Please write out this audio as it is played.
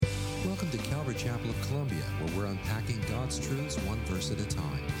Calvary Chapel of Columbia, where we're unpacking God's truths one verse at a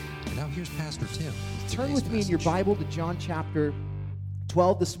time. And now here's Pastor Tim. Turn with me in your Bible to John chapter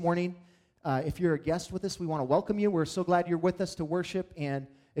 12 this morning. If you're a guest with us, we want to welcome you. We're so glad you're with us to worship. And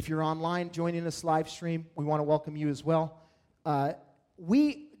if you're online joining us live stream, we want to welcome you as well.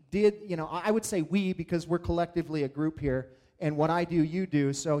 We did, I would say we because we're collectively a group here. And what I do, you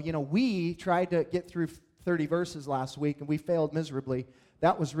do. So, we tried to get through 30 verses last week, and we failed miserably.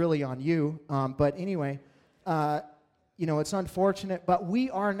 That was really on you. But anyway, it's unfortunate. But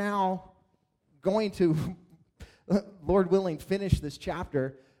we are now going to, Lord willing, finish this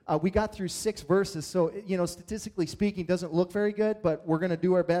chapter. We got through 6 verses. So, statistically speaking, doesn't look very good, but we're going to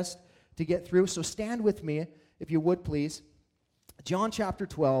do our best to get through. So stand with me, if you would, please. John chapter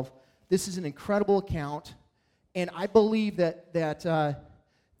 12. This is an incredible account. And I believe that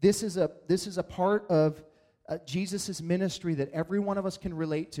this is a part of Jesus' ministry that every one of us can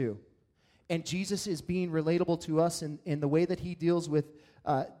relate to. And Jesus is being relatable to us in the way that he deals with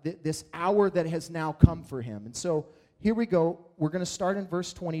this hour that has now come for him. And so here we go. We're going to start in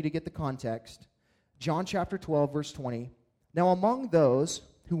verse 20 to get the context. John chapter 12, verse 20. Now among those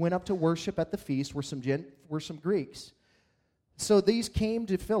who went up to worship at the feast were some Greeks. So these came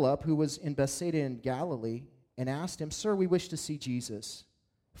to Philip, who was in Bethsaida in Galilee, and asked him, "Sir, we wish to see Jesus."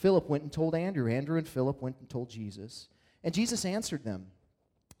 Philip went and told Andrew. Andrew and Philip went and told Jesus. And Jesus answered them,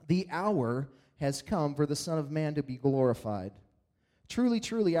 "The hour has come for the Son of Man to be glorified. Truly,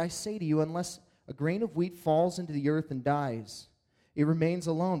 truly, I say to you, unless a grain of wheat falls into the earth and dies, it remains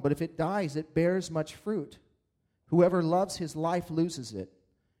alone. But if it dies, it bears much fruit. Whoever loves his life loses it.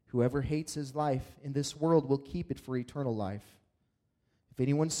 Whoever hates his life in this world will keep it for eternal life. If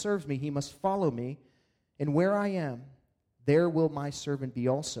anyone serves me, he must follow me, and where I am, there will my servant be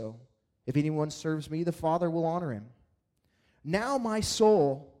also. If anyone serves me, the Father will honor him. Now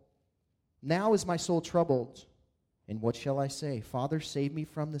is my soul troubled. And what shall I say? Father, save me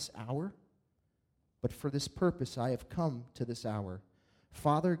from this hour? But for this purpose I have come to this hour.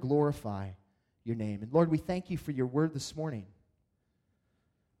 Father, glorify your name." And Lord, we thank you for your word this morning.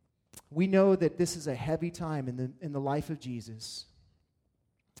 We know that this is a heavy time in the life of Jesus,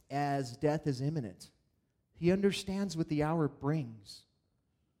 as death is imminent. He understands what the hour brings.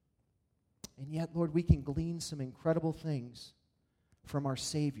 And yet, Lord, we can glean some incredible things from our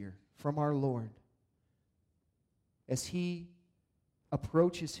Savior, from our Lord, as he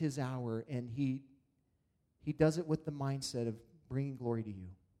approaches his hour, and he does it with the mindset of bringing glory to you.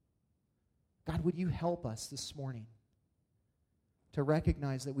 God, would you help us this morning to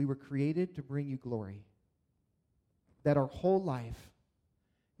recognize that we were created to bring you glory, that our whole life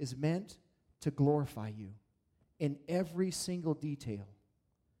is meant to glorify you in every single detail,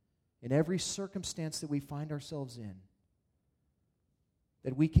 in every circumstance that we find ourselves in,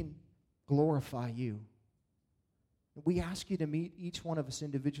 that we can glorify you. We ask you to meet each one of us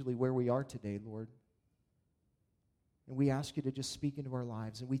individually where we are today, Lord. And we ask you to just speak into our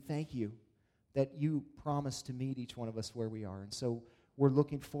lives. And we thank you that you promise to meet each one of us where we are. And so we're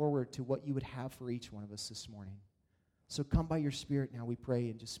looking forward to what you would have for each one of us this morning. So come by your Spirit now, we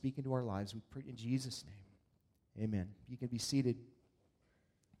pray, and just speak into our lives. We pray in Jesus' name. Amen. You can be seated.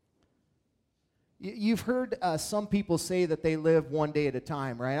 You've heard some people say that they live one day at a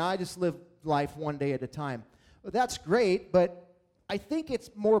time, right? I just live life one day at a time. Well, that's great, but I think it's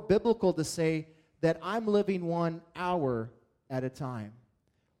more biblical to say that I'm living 1 hour at a time,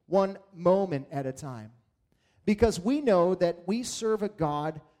 1 moment at a time. Because we know that we serve a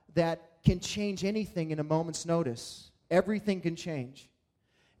God that can change anything in a moment's notice. Everything can change.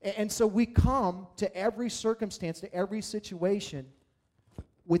 And so we come to every circumstance, to every situation,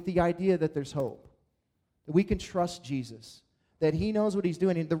 with the idea that there's hope. That we can trust Jesus. That he knows what he's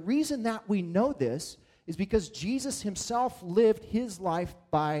doing. And the reason that we know this is because Jesus himself lived his life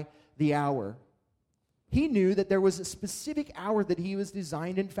by the hour. He knew that there was a specific hour that he was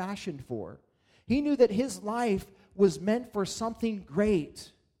designed and fashioned for. He knew that his life was meant for something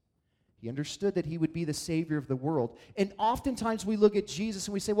great. He understood that he would be the Savior of the world. And oftentimes we look at Jesus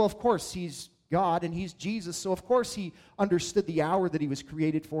and we say, well, of course, he's God and he's Jesus, so of course he understood the hour that he was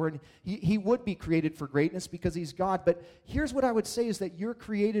created for, and he would be created for greatness because he's God. But here's what I would say is that you're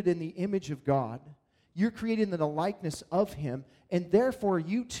created in the image of God. You're created in the likeness of him, and therefore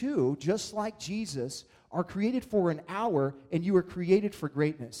you too, just like Jesus, are created for an hour, and you are created for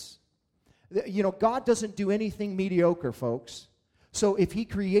greatness. God doesn't do anything mediocre, folks. So if he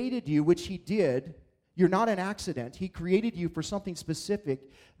created you, which he did, you're not an accident. He created you for something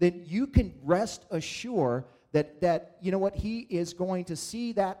specific. Then you can rest assured that you know what, he is going to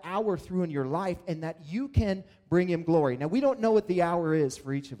see that hour through in your life, and that you can bring him glory. Now, we don't know what the hour is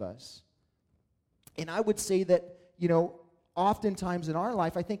for each of us. And I would say that, oftentimes in our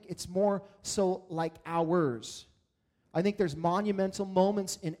life, I think it's more so like hours. I think there's monumental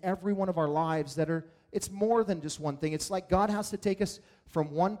moments in every one of our lives it's more than just one thing. It's like God has to take us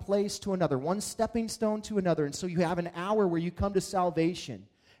from one place to another, one stepping stone to another. And so you have an hour where you come to salvation.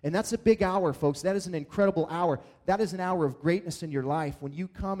 And that's a big hour, folks. That is an incredible hour. That is an hour of greatness in your life when you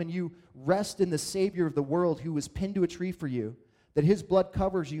come and you rest in the Savior of the world who was pinned to a tree for you, that his blood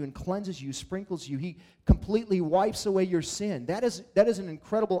covers you and cleanses you, sprinkles you. He completely wipes away your sin. That is an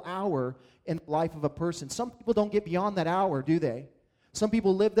incredible hour in the life of a person. Some people don't get beyond that hour, do they? Some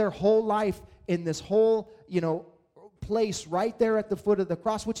people live their whole life in this whole, place right there at the foot of the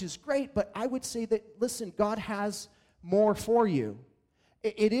cross, which is great, but I would say that, listen, God has more for you.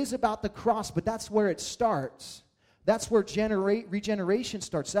 It is about the cross, but that's where it starts. That's where regeneration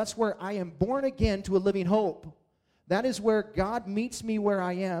starts. That's where I am born again to a living hope. That is where God meets me where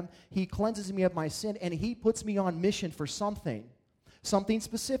I am. He cleanses me of my sin, and he puts me on mission for something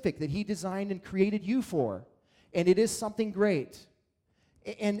specific that he designed and created you for. And it is something great.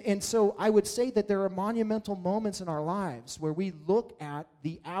 And so I would say that there are monumental moments in our lives where we look at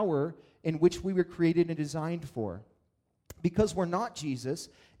the hour in which we were created and designed for. Because we're not Jesus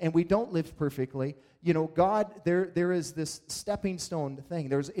and we don't live perfectly, God, there is this stepping stone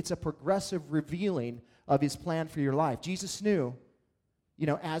thing. It's a progressive revealing of his plan for your life. Jesus knew,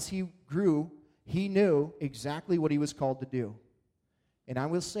 as he grew, he knew exactly what he was called to do. And I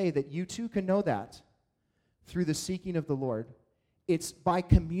will say that you too can know that through the seeking of the Lord. It's by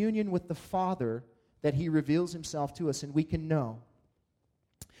communion with the Father that he reveals himself to us, and we can know.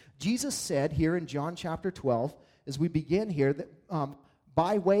 Jesus said here in John chapter 12, as we begin here, that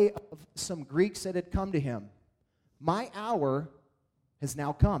by way of some Greeks that had come to him, my hour has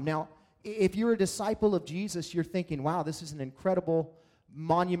now come. Now, if you're a disciple of Jesus, you're thinking, wow, this is an incredible,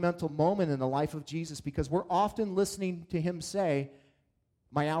 monumental moment in the life of Jesus, because we're often listening to him say,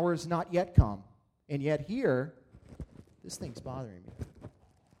 my hour has not yet come. And yet here, this thing's bothering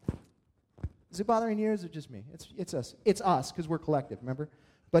me. Is it bothering you, or is it just me? It's us. It's us, because we're collective, remember?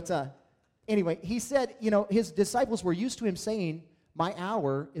 But anyway, he said, his disciples were used to him saying, my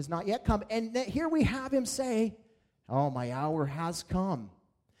hour is not yet come. And here we have him say, oh, my hour has come.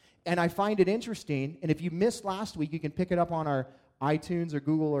 And I find it interesting, and if you missed last week, you can pick it up on our iTunes or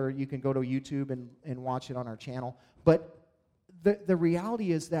Google, or you can go to YouTube and watch it on our channel. But the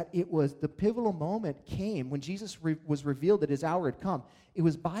reality is that it was the pivotal moment came when Jesus was revealed that his hour had come. It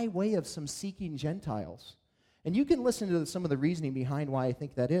was by way of some seeking Gentiles. And you can listen to some of the reasoning behind why I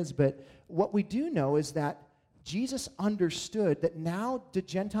think that is, but what we do know is that Jesus understood that now the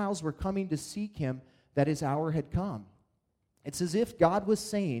Gentiles were coming to seek him, that his hour had come. It's as if God was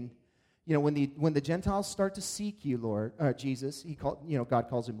saying, when the Gentiles start to seek you, Lord, Jesus, God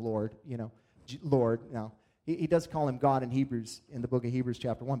calls him Lord, Lord. Now, he does call him God in Hebrews, in the book of Hebrews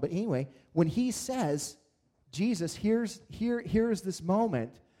chapter 1. But anyway, when he says, Jesus, here is this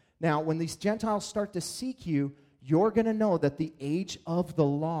moment. Now, when these Gentiles start to seek you, you're going to know that the age of the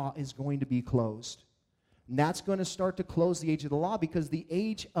law is going to be closed. And that's going to start to close the age of the law, because the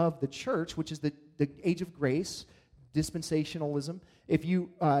age of the church, which is the age of grace, dispensationalism, if you,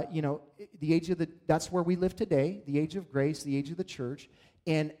 the age of that's where we live today, the age of grace, the age of the church.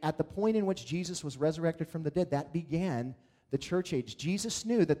 And at the point in which Jesus was resurrected from the dead, that began the church age. Jesus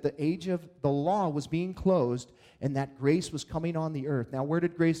knew that the age of the law was being closed and that grace was coming on the earth. Now, where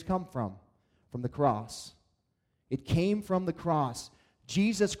did grace come from? From the cross. It came from the cross.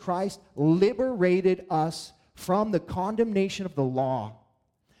 Jesus Christ liberated us from the condemnation of the law.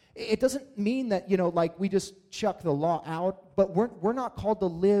 It doesn't mean that, like we just chuck the law out, but we're not called to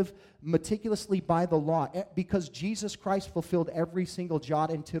live meticulously by the law, because Jesus Christ fulfilled every single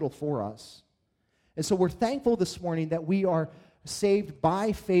jot and tittle for us. And so we're thankful this morning that we are saved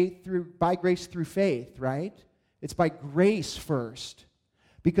by faith by grace through faith, right? It's by grace first.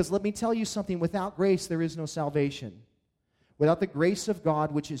 Because let me tell you something, without grace there is no salvation. Without the grace of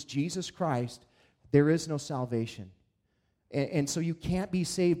God, which is Jesus Christ, there is no salvation. And so you can't be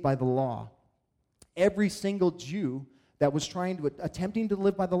saved by the law. Every single Jew that was attempting to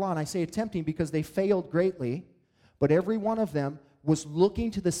live by the law, and I say attempting because they failed greatly, but every one of them was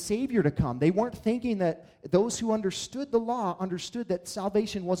looking to the Savior to come. They weren't thinking that those who understood the law understood that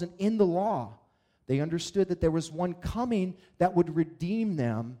salvation wasn't in the law. They understood that there was one coming that would redeem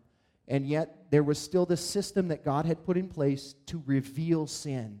them, and yet there was still this system that God had put in place to reveal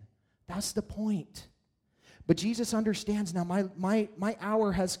sin. That's the point. But Jesus understands now, my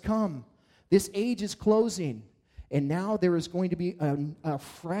hour has come. This age is closing. And now there is going to be a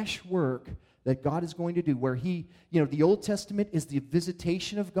fresh work that God is going to do, where He, the Old Testament is the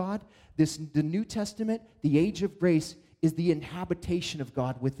visitation of God. The New Testament, the age of grace, is the inhabitation of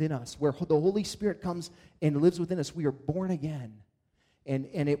God within us, where the Holy Spirit comes and lives within us. We are born again. And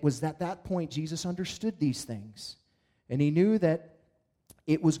it was at that point Jesus understood these things. And He knew that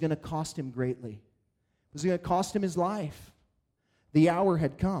it was going to cost Him greatly. It was going to cost Him His life. The hour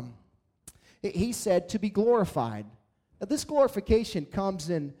had come. He said to be glorified. Now, this glorification comes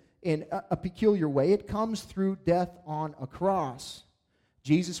in a peculiar way. It comes through death on a cross.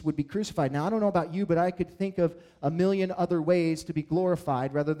 Jesus would be crucified. Now, I don't know about you, but I could think of a million other ways to be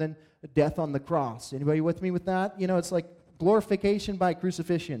glorified rather than death on the cross. Anybody with me with that? It's like glorification by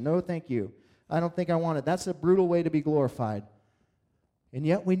crucifixion. No, thank you. I don't think I want it. That's a brutal way to be glorified. And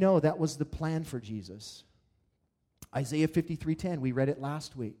yet we know that was the plan for Jesus. Isaiah 53:10, we read it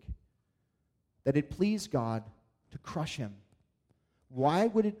last week. That it pleased God to crush Him. Why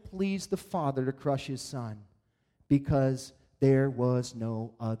would it please the Father to crush His Son? Because there was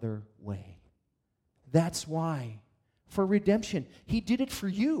no other way. That's why. For redemption. He did it for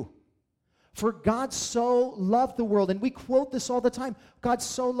you. For God so loved the world, and we quote this all the time, God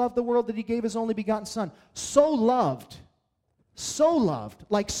so loved the world that He gave His only begotten Son. So loved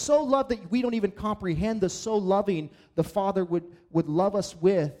that we don't even comprehend the so loving the Father would love us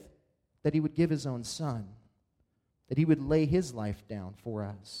with, that He would give His own Son, that He would lay His life down for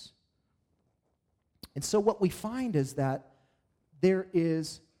us. And so what we find is that there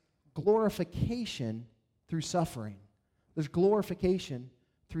is glorification through suffering. There's glorification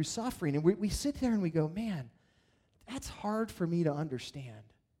through suffering. And we sit there and we go, man, that's hard for me to understand.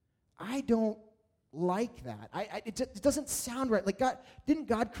 I don't like that. It doesn't sound right. Like didn't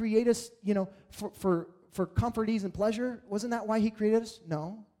God create us, for comfort, ease, and pleasure? Wasn't that why He created us?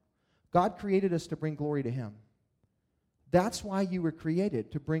 No. God created us to bring glory to Him. That's why you were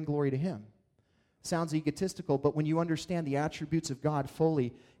created, to bring glory to Him. Sounds egotistical, but when you understand the attributes of God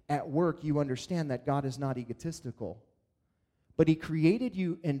fully at work, you understand that God is not egotistical. But He created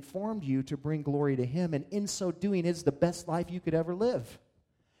you and formed you to bring glory to Him, and in so doing is the best life you could ever live.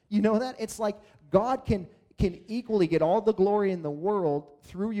 You know that? It's like God can equally get all the glory in the world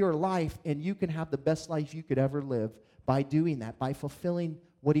through your life, and you can have the best life you could ever live by doing that, by fulfilling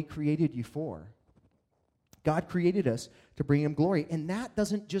what He created you for. God created us to bring Him glory. And that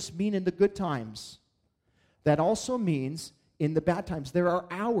doesn't just mean in the good times. That also means in the bad times. There are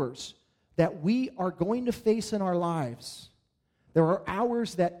hours that we are going to face in our lives. There are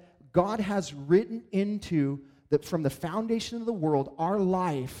hours that God has written into that from the foundation of the world, our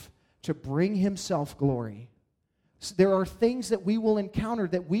life to bring Himself glory. So there are things that we will encounter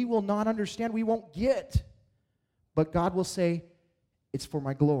that we will not understand, we won't get. But God will say, it's for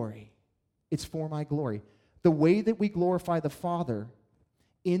my glory. It's for my glory. The way that we glorify the Father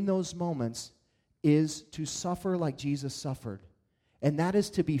in those moments is to suffer like Jesus suffered. And that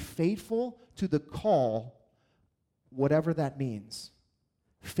is to be faithful to the call, whatever that means.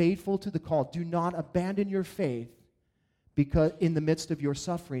 Faithful to the call. Do not abandon your faith because in the midst of your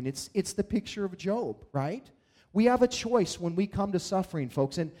suffering. It's the picture of Job, right? We have a choice when we come to suffering,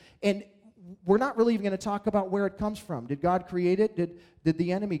 folks. And we're not really even going to talk about where it comes from. Did God create it? Did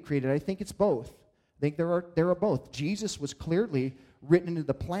the enemy create it? I think it's both. I think there are both. Jesus was clearly written into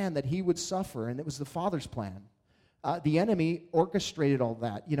the plan that He would suffer, and it was the Father's plan. The enemy orchestrated all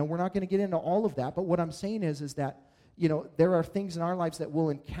that. We're not going to get into all of that, but what I'm saying is that, there are things in our lives that we'll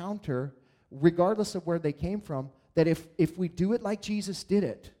encounter, regardless of where they came from, that if we do it like Jesus did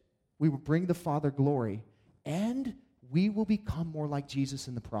it, we will bring the Father glory, and we will become more like Jesus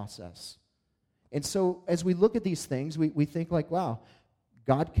in the process. And so as we look at these things, we think like, wow,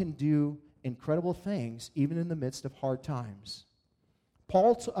 God can do incredible things even in the midst of hard times.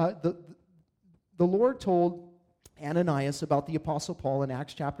 The Lord told Ananias about the Apostle Paul in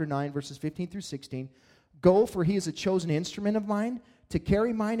Acts chapter 9, verses 15 through 16. Go, for he is a chosen instrument of mine to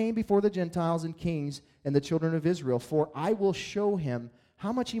carry my name before the Gentiles and kings and the children of Israel. For I will show him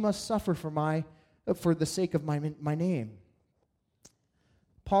how much he must suffer for the sake of my name.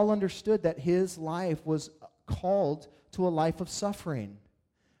 Paul understood that his life was called to a life of suffering.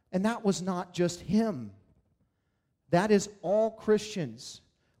 And that was not just him. That is all Christians.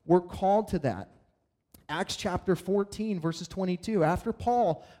 We're called to that. Acts chapter 14, verses 22. After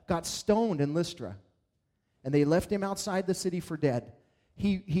Paul got stoned in Lystra, and they left him outside the city for dead,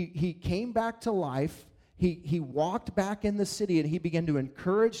 he came back to life. He walked back in the city, and he began to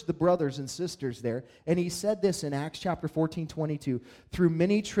encourage the brothers and sisters there. And he said this in Acts chapter 14, 22. Through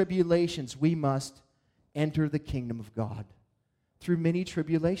many tribulations we must enter the kingdom of God. Through many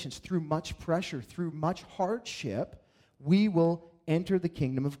tribulations, through much pressure, through much hardship, we will enter the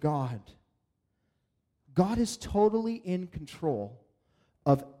kingdom of God. God is totally in control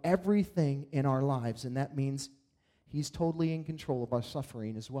of everything in our lives, and that means He's totally in control of our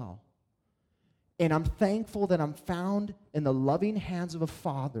suffering as well. And I'm thankful that I'm found in the loving hands of a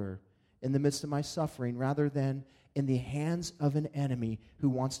Father in the midst of my suffering rather than in the hands of an enemy who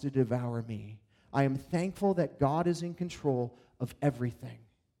wants to devour me. I am thankful that God is in control of everything,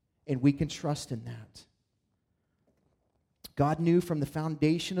 and we can trust in that. God knew from the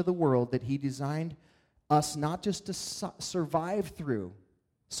foundation of the world that He designed us not just to survive through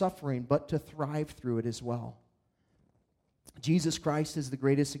suffering, but to thrive through it as well. Jesus Christ is the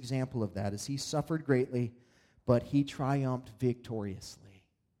greatest example of that, as He suffered greatly, but He triumphed victoriously.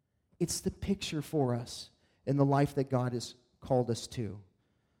 It's the picture for us in the life that God has called us to.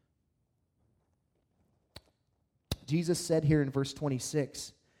 Jesus said here in verse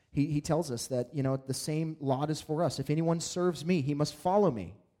 26, he tells us that, the same lot is for us. If anyone serves me, he must follow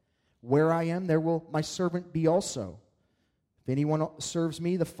me. Where I am, there will my servant be also. If anyone serves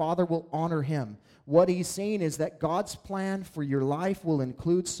me, the Father will honor him. What he's saying is that God's plan for your life will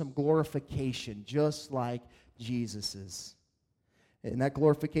include some glorification, just like Jesus's. And that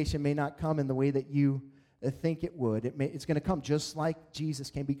glorification may not come in the way that you think it would. It's going to come just like Jesus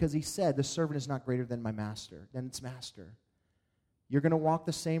came, because He said, the servant is not greater than its master. You're going to walk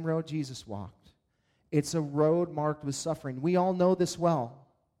the same road Jesus walked. It's a road marked with suffering. We all know this well.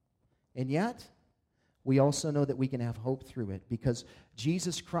 And yet, we also know that we can have hope through it, because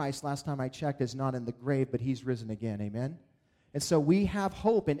Jesus Christ, last time I checked, is not in the grave, but He's risen again. Amen? And so we have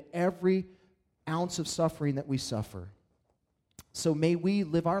hope in every ounce of suffering that we suffer. So may we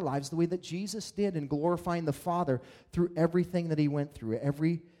live our lives the way that Jesus did in glorifying the Father through everything that He went through,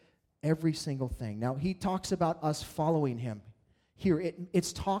 every single thing. Now, He talks about us following Him. Here,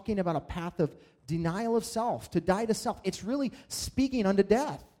 it's talking about a path of denial of self, to die to self. It's really speaking unto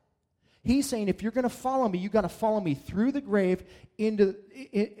death. He's saying, if you're going to follow me, you've got to follow me through the grave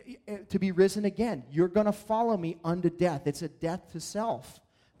to be risen again. You're going to follow me unto death. It's a death to self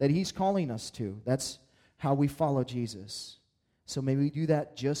that He's calling us to. That's how we follow Jesus. So may we do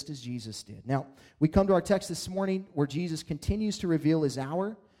that just as Jesus did. Now, we come to our text this morning where Jesus continues to reveal His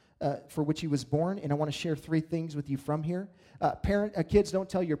hour for which He was born, and I want to share 3 things with you from here. Kids, don't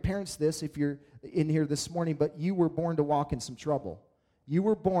tell your parents this if you're in here this morning, but you were born to walk in some trouble. You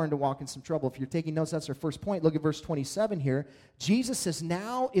were born to walk in some trouble. If you're taking notes, that's our first point. Look at verse 27 here. Jesus says,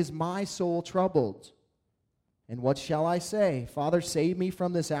 "Now is my soul troubled. And what shall I say? Father, save me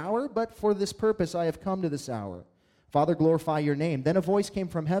from this hour, but for this purpose I have come to this hour. Father, glorify your name." Then a voice came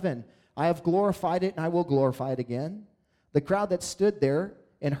from heaven. "I have glorified it, and I will glorify it again." The crowd that stood there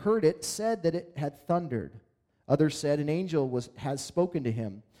and heard it said that it had thundered. Others said, "An angel has spoken to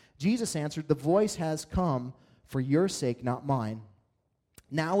him." Jesus answered, "The voice has come for your sake, not mine.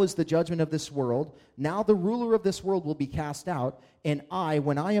 Now is the judgment of this world. Now the ruler of this world will be cast out, and I,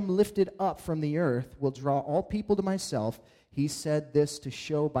 when I am lifted up from the earth, will draw all people to myself." He said this to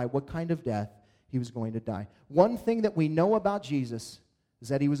show by what kind of death He was going to die. One thing that we know about Jesus is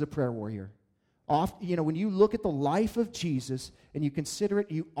that He was a prayer warrior. When you look at the life of Jesus and you consider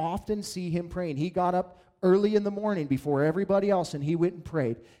it, you often see Him praying. He got up early in the morning before everybody else, and He went and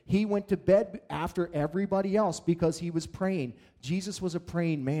prayed. He went to bed after everybody else because He was praying. Jesus was a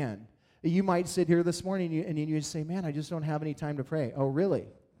praying man. You might sit here this morning and you say, "Man, I just don't have any time to pray." Oh, really?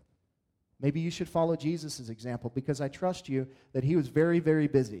 Maybe you should follow Jesus' example, because I trust you that He was very, very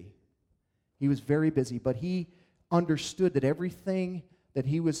busy. He was very busy, but He understood that everything that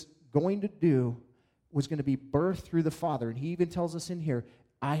He was going to do was going to be birthed through the Father. And He even tells us in here,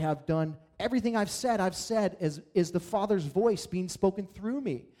 "I have done everything I've said is the Father's voice being spoken through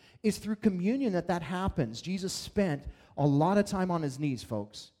me." It's through communion that happens. Jesus spent a lot of time on His knees,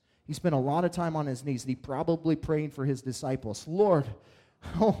 folks. He spent a lot of time on His knees. He probably praying for His disciples. "Lord,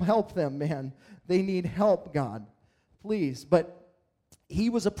 oh, help them, man. They need help, God. Please." But He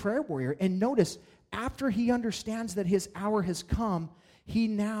was a prayer warrior. And notice, after He understands that His hour has come, He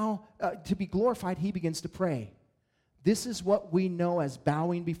now, to be glorified, He begins to pray. This is what we know as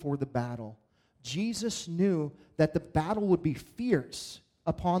bowing before the battle. Jesus knew that the battle would be fierce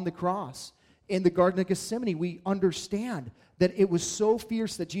upon the cross. In the Garden of Gethsemane, we understand that it was so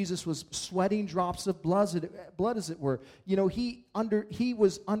fierce that Jesus was sweating drops of blood, as it were. He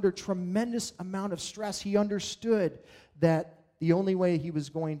was under tremendous amount of stress. He understood that the only way He was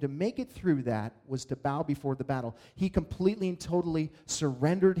going to make it through that was to bow before the battle. He completely and totally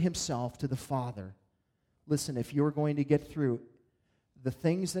surrendered Himself to the Father. Listen, if you're going to get through the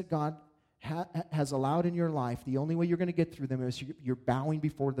things that God has allowed in your life, the only way you're going to get through them is you're bowing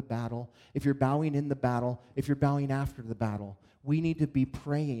before the battle. If you're bowing in the battle, if you're bowing after the battle, we need to be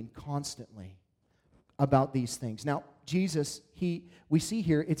praying constantly. about these things. Now, Jesus, we see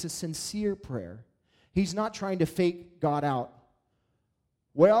here, it's a sincere prayer. He's not trying to fake God out.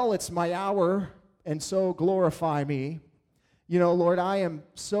 Well, it's my hour, and so glorify me. You know, Lord, I am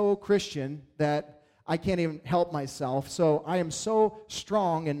so Christian that I can't even help myself. So I am so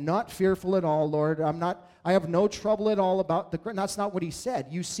strong and not fearful at all, Lord. I have no trouble at all about that's not what he said.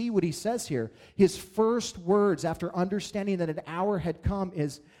 You see what he says here. His first words after understanding that an hour had come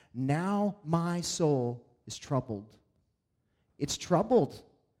is, now my soul is troubled. It's troubled.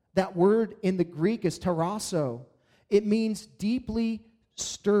 That word in the Greek is tarasso. It means deeply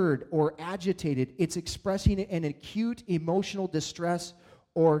stirred or agitated. It's expressing an acute emotional distress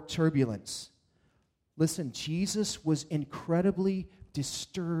or turbulence. Listen, Jesus was incredibly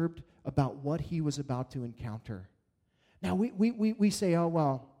disturbed about what he was about to encounter. Now, we say, oh,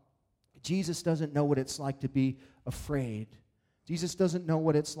 well, Jesus doesn't know what it's like to be afraid. Jesus doesn't know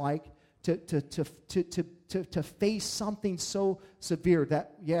what it's like to face something so severe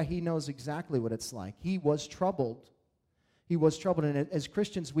that, yeah, he knows exactly what it's like. He was troubled. He was troubled. And as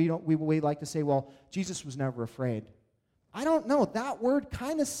Christians, we like to say, well, Jesus was never afraid. I don't know. That word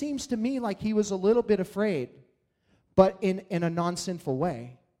kind of seems to me like he was a little bit afraid, but in a non-sinful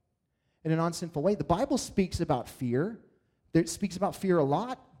way. In a non-sinful way. The Bible speaks about fear. It speaks about fear a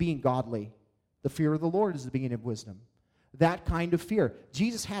lot, being godly. The fear of the Lord is the beginning of wisdom. That kind of fear.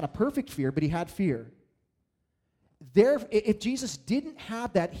 Jesus had a perfect fear, but he had fear. If Jesus didn't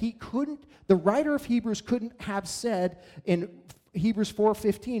have that, the writer of Hebrews couldn't have said in Hebrews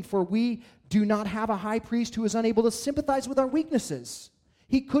 4:15, for we do not have a high priest who is unable to sympathize with our weaknesses.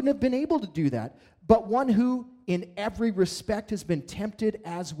 He couldn't have been able to do that. But one who in every respect has been tempted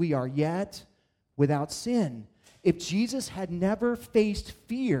as we are, yet without sin. If Jesus had never faced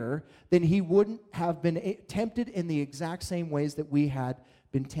fear, then he wouldn't have been tempted in the exact same ways that we had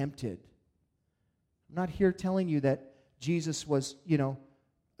been tempted. I'm not here telling you that Jesus was,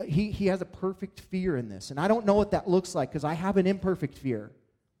 he has a perfect fear in this. And I don't know what that looks like because I have an imperfect fear.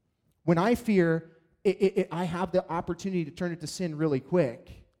 When I fear, I have the opportunity to turn it to sin really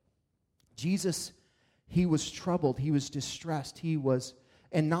quick. Jesus, he was troubled. He was distressed.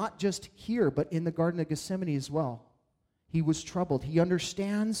 And not just here, but in the Garden of Gethsemane as well. He was troubled. He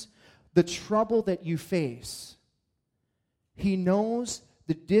understands the trouble that you face. He knows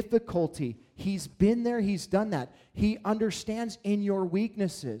the difficulty. He's been there. He's done that. He understands in your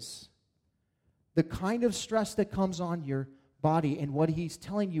weaknesses the kind of stress that comes on your body. And what he's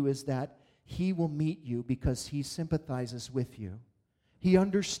telling you is that he will meet you because he sympathizes with you. He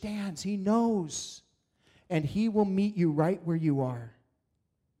understands. He knows. And he will meet you right where you are.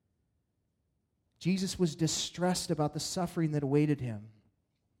 Jesus was distressed about the suffering that awaited him.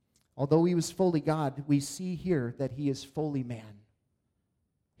 Although he was fully God, we see here that he is fully man.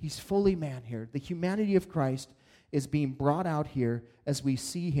 He's fully man here. The humanity of Christ is being brought out here as we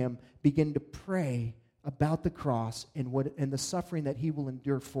see him begin to pray about the cross and the suffering that he will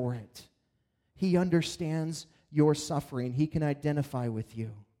endure for it. He understands your suffering. He can identify with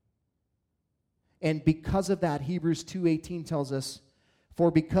you. And because of that, Hebrews 2:18 tells us, for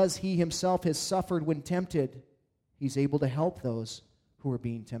because he himself has suffered when tempted, he's able to help those who are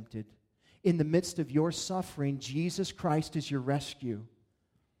being tempted. In the midst of your suffering, Jesus Christ is your rescue.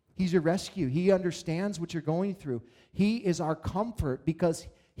 He's your rescue. He understands what you're going through. He is our comfort because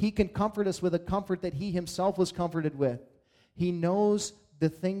he can comfort us with a comfort that he himself was comforted with. He knows the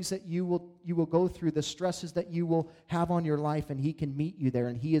things that you will go through, the stresses that you will have on your life, and he can meet you there,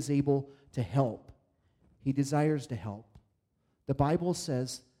 and he is able to help. He desires to help. The Bible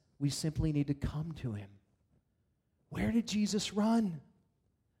says we simply need to come to him. Where did Jesus run?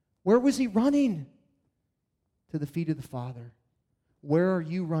 Where was he running? To the feet of the Father. Where are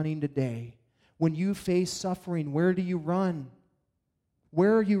you running today? When you face suffering, where do you run?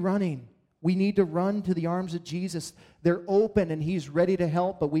 Where are you running? We need to run to the arms of Jesus. They're open and he's ready to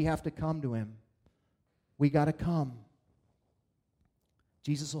help, but we have to come to him. We got to come.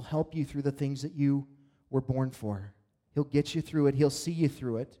 Jesus will help you through the things that you were born for. He'll get you through it. He'll see you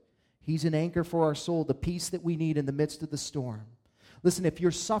through it. He's an anchor for our soul, the peace that we need in the midst of the storm. Listen, if you're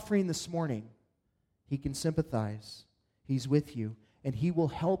suffering this morning, he can sympathize. He's with you, and he will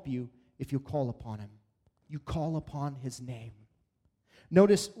help you if you call upon him. You call upon his name.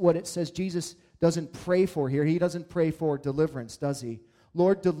 Notice what it says Jesus doesn't pray for here. He doesn't pray for deliverance, does he?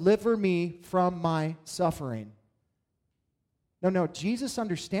 Lord, deliver me from my suffering. No, Jesus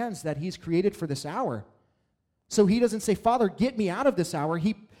understands that he's created for this hour. So he doesn't say, Father, get me out of this hour.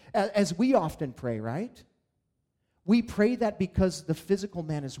 As we often pray, right? We pray that because the physical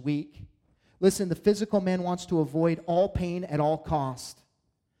man is weak. Listen, the physical man wants to avoid all pain at all cost.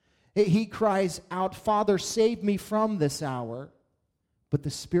 He cries out, Father, save me from this hour. But the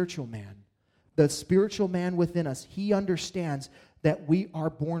spiritual man within us, he understands that we are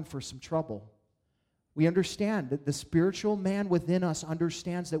born for some trouble. We understand that the spiritual man within us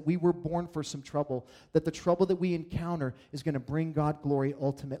understands that we were born for some trouble, that the trouble that we encounter is going to bring God glory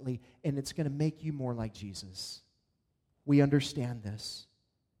ultimately, and it's going to make you more like Jesus. We understand this.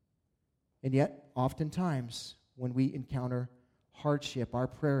 And yet, oftentimes, when we encounter hardship, our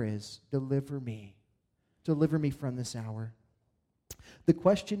prayer is, deliver me from this hour. The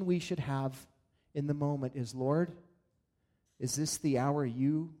question we should have in the moment is, Lord, is this the hour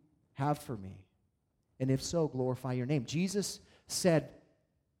you have for me? And if so, glorify your name. Jesus said,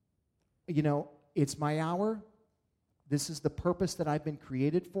 it's my hour. This is the purpose that I've been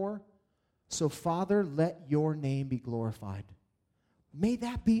created for. So, Father, let your name be glorified. May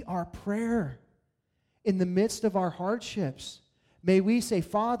that be our prayer in the midst of our hardships. May we say,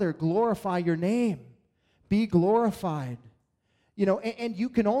 Father, glorify your name. Be glorified. And you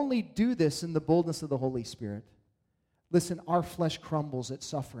can only do this in the boldness of the Holy Spirit. Listen, our flesh crumbles at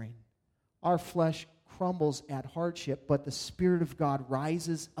suffering. Our flesh crumbles at hardship, but the Spirit of God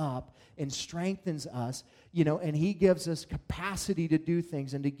rises up and strengthens us, and He gives us capacity to do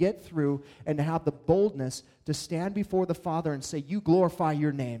things and to get through and to have the boldness to stand before the Father and say, you glorify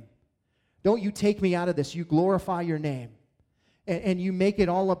your name. Don't you take me out of this. You glorify your name. And you make it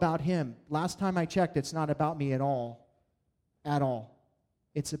all about Him. Last time I checked, it's not about me at all. At all.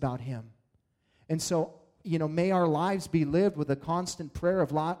 It's about Him. And so, may our lives be lived with a constant prayer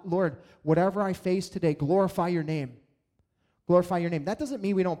of, Lord, whatever I face today, glorify your name. Glorify your name. That doesn't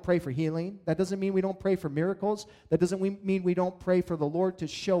mean we don't pray for healing. That doesn't mean we don't pray for miracles. That doesn't mean we don't pray for the Lord to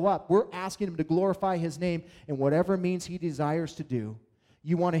show up. We're asking Him to glorify His name in whatever means He desires to do.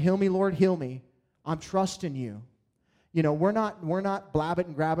 You want to heal me, Lord? Heal me. I'm trusting you. We're not blab it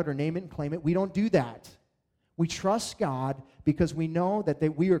and grab it or name it and claim it. We don't do that. We trust God because we know that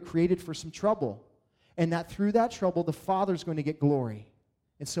we are created for some trouble. And that through that trouble, the Father's going to get glory.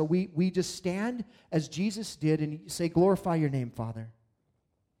 And so we just stand as Jesus did and say, glorify your name, Father.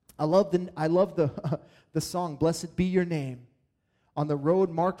 I love the song, Blessed Be Your Name, on the road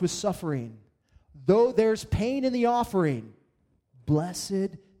marked with suffering. Though there's pain in the offering,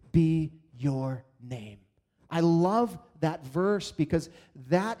 blessed be your name. I love that verse because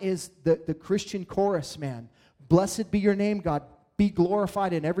that is the Christian chorus, man. Blessed be your name, God. Be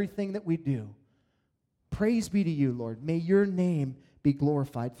glorified in everything that we do. Praise be to you, Lord. May your name be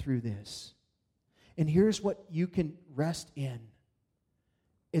glorified through this. And here's what you can rest in,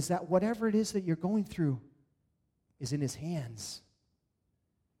 is that whatever it is that you're going through is in His hands.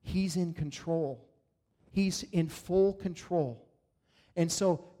 He's in control. He's in full control. And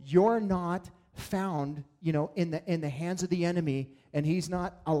so you're not found, in the hands of the enemy, and he's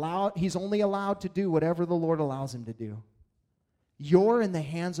only allowed to do whatever the Lord allows him to do. You're in the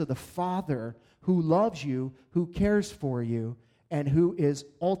hands of the Father who loves you, who cares for you, and who is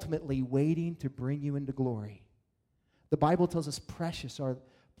ultimately waiting to bring you into glory. The Bible tells us precious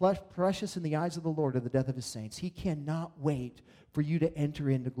in the eyes of the Lord are the death of His saints. He cannot wait for you to enter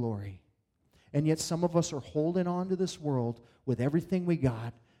into glory. And yet some of us are holding on to this world with everything we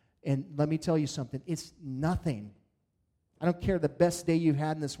got. And let me tell you something, it's nothing. I don't care the best day you've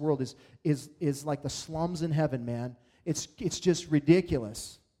had in this world is like the slums in heaven, man. It's just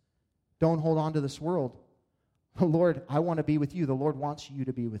ridiculous. Don't hold on to this world. Lord, I want to be with you. The Lord wants you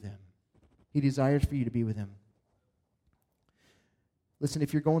to be with Him. He desires for you to be with Him. Listen,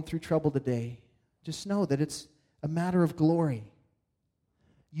 if you're going through trouble today, just know that it's a matter of glory.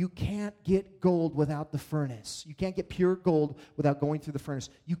 You can't get gold without the furnace. You can't get pure gold without going through the furnace.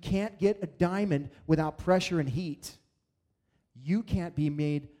 You can't get a diamond without pressure and heat. You can't be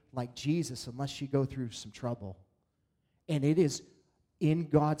made like Jesus unless you go through some trouble. And it is in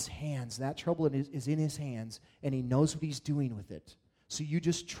God's hands. That trouble is in His hands, and He knows what He's doing with it. So you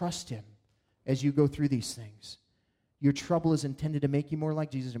just trust Him as you go through these things. Your trouble is intended to make you more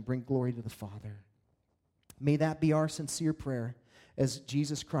like Jesus and bring glory to the Father. May that be our sincere prayer as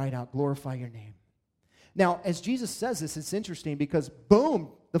Jesus cried out, glorify your name. Now, as Jesus says this, it's interesting because,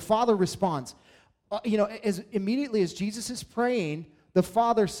 boom, the Father responds. As immediately as Jesus is praying, the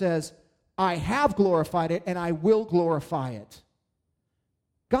Father says, I have glorified it and I will glorify it.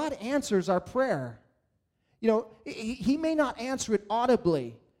 God answers our prayer. He may not answer it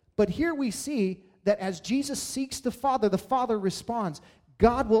audibly, but here we see that as Jesus seeks the Father responds.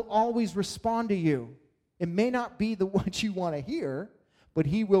 God will always respond to you. It may not be what you want to hear, but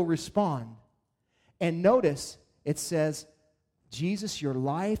He will respond. And notice, it says, Jesus, your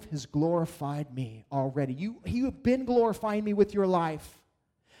life has glorified me already. You have been glorifying me with your life.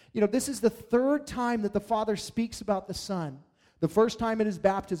 This is the third time that the Father speaks about the Son. The first time in his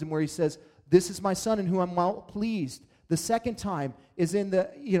baptism where he says, "This is my Son in whom I'm well pleased." The second time is in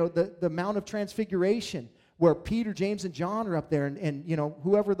the Mount of Transfiguration, where Peter, James, and John are up there, and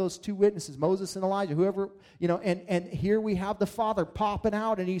whoever those two witnesses, Moses and Elijah, whoever, and here we have the Father popping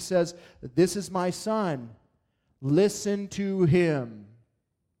out, and he says, "This is my Son, listen to him."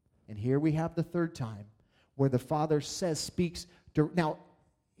 And here we have the third time, where the Father speaks. Now,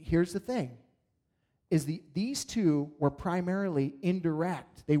 here's the thing, these two were primarily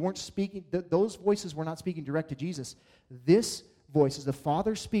indirect. They weren't speaking, those voices were not speaking direct to Jesus. This voice, as the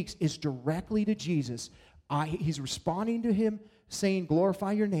Father speaks, is directly to Jesus. He's responding to him, saying,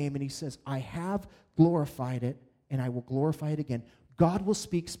 "Glorify your name," and he says, "I have glorified it, and I will glorify it again." God will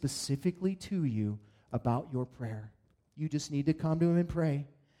speak specifically to you about your prayer. You just need to come to him and pray,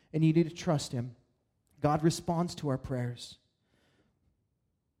 and you need to trust him. God responds to our prayers.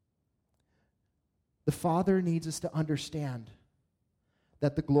 The Father needs us to understand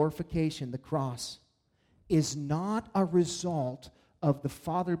that the glorification, the cross, is not a result of the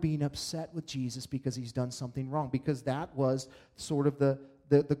Father being upset with Jesus because he's done something wrong, because that was sort of the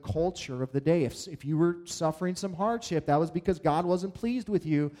culture of the day. If you were suffering some hardship, that was because God wasn't pleased with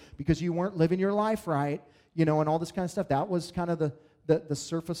you, because you weren't living your life right, and all this kind of stuff. That was kind of the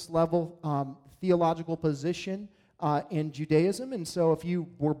surface level theological position in Judaism. And so if you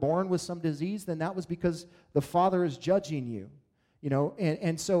were born with some disease, then that was because the Father is judging you.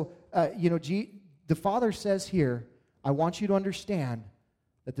 So the Father says here, "I want you to understand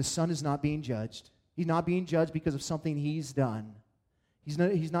that the Son is not being judged. He's not being judged because of something he's done. He's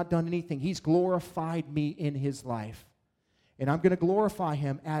not done anything. He's glorified me in his life. And I'm going to glorify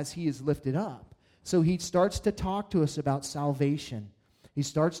him as he is lifted up." So he starts to talk to us about salvation. He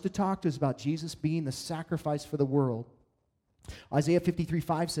starts to talk to us about Jesus being the sacrifice for the world. Isaiah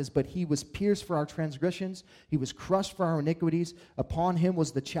 53:5 says, "But he was pierced for our transgressions, he was crushed for our iniquities. Upon him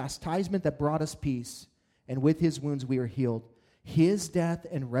was the chastisement that brought us peace, and with his wounds we are healed." His death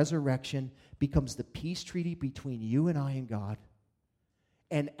and resurrection becomes the peace treaty between you and I and God.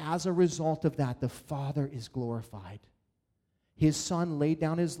 And as a result of that, the Father is glorified. His Son laid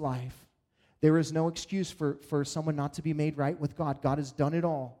down his life. There is no excuse for someone not to be made right with God. God has done it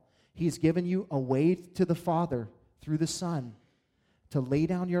all. He has given you a way to the Father through the Son to lay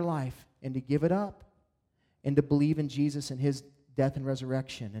down your life and to give it up and to believe in Jesus and his death and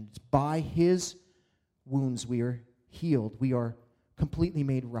resurrection. And it's by his wounds we are healed. We are completely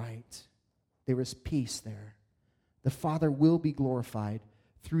made right. There is peace there. The Father will be glorified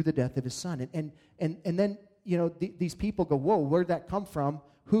through the death of his Son. And then, these people go, "Whoa, where'd that come from?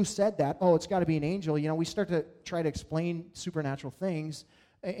 Who said that? Oh, it's got to be an angel." We start to try to explain supernatural things,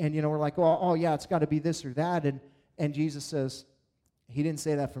 and we're like, oh yeah, it's got to be this or that. And Jesus says, "He didn't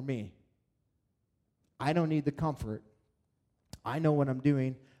say that for me. I don't need the comfort. I know what I'm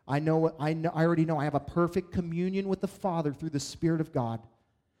doing. I already know I have a perfect communion with the Father through the Spirit of God."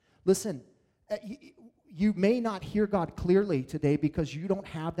 Listen, you may not hear God clearly today because you don't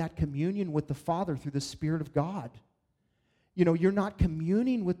have that communion with the Father through the Spirit of God. You're not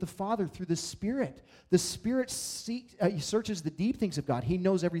communing with the Father through the Spirit. The Spirit searches the deep things of God. He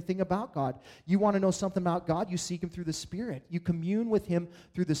knows everything about God. You want to know something about God, you seek him through the Spirit. You commune with him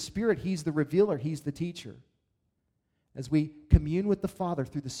through the Spirit. He's the revealer. He's the teacher. As we commune with the Father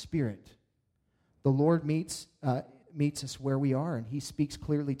through the Spirit, the Lord meets us where we are, and he speaks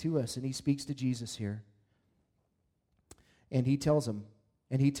clearly to us, and he speaks to Jesus here. And he tells him,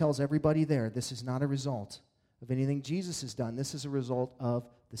 and he tells everybody there, this is not a result of anything Jesus has done. This is a result of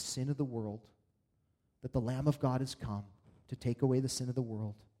the sin of the world, that the Lamb of God has come to take away the sin of the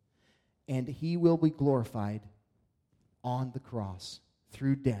world. And he will be glorified on the cross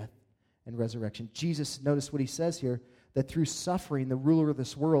through death and resurrection. Jesus, notice what he says here, that through suffering, the ruler of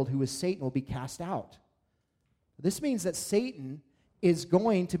this world, who is Satan, will be cast out. This means that Satan is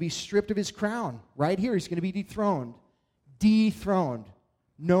going to be stripped of his crown. Right here, he's going to be dethroned. Dethroned.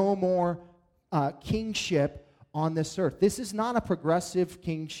 No more kingship on this earth. This is not a progressive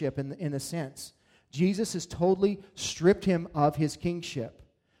kingship in a sense. Jesus has totally stripped him of his kingship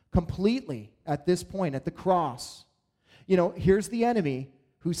completely at this point, at the cross. Here's the enemy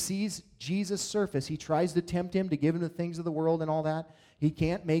who sees Jesus' surface. He tries to tempt him to give him the things of the world and all that. He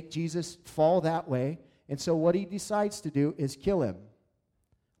can't make Jesus fall that way. And so what he decides to do is kill him.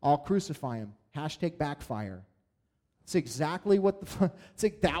 I'll crucify him. #backfire. It's exactly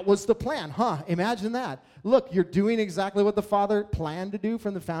that was the plan, huh? Imagine that. Look, you're doing exactly what the Father planned to do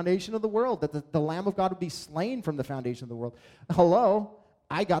from the foundation of the world, that the Lamb of God would be slain from the foundation of the world. Hello,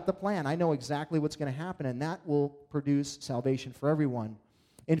 I got the plan. I know exactly what's going to happen, and that will produce salvation for everyone.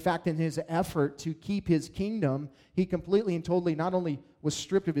 In fact, in his effort to keep his kingdom, he completely and totally not only was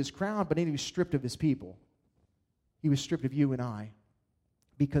stripped of his crown, but he was stripped of his people. He was stripped of you and I,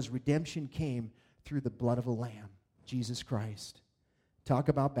 because redemption came through the blood of a lamb, Jesus Christ. Talk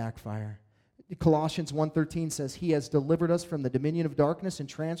about backfire. Colossians 1:13 says, He has delivered us from the dominion of darkness and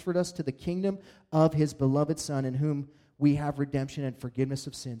transferred us to the kingdom of His beloved Son, in whom we have redemption and forgiveness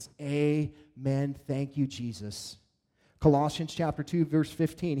of sins. Amen. Thank you, Jesus. Colossians chapter 2, verse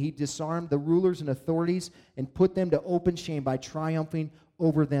 15, He disarmed the rulers and authorities and put them to open shame by triumphing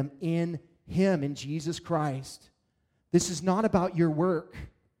over them in Him, in Jesus Christ. This is not about your work.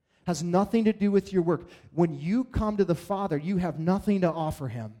 It has nothing to do with your work. When you come to the Father, you have nothing to offer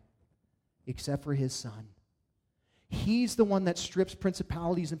Him except for His Son. He's the one that strips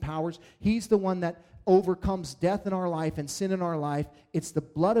principalities and powers. He's the one that overcomes death in our life and sin in our life. It's the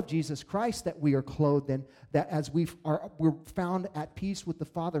blood of Jesus Christ that we are clothed in, that as we're found at peace with the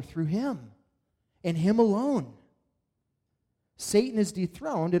Father through Him and Him alone. Satan is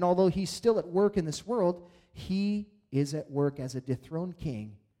dethroned, and although he's still at work in this world, he is at work as a dethroned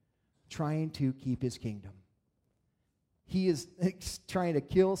king trying to keep his kingdom. He is trying to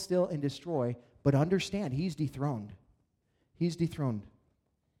kill, steal, and destroy, but understand, he's dethroned. He's dethroned.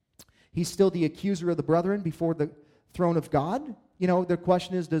 He's still the accuser of the brethren before the throne of God. You know, the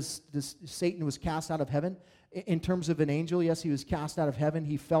question is, does Satan was cast out of heaven? In terms of an angel, yes, he was cast out of heaven.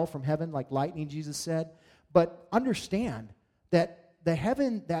 He fell from heaven like lightning, Jesus said. But understand that the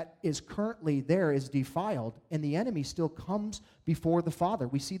heaven that is currently there is defiled, and the enemy still comes before the Father.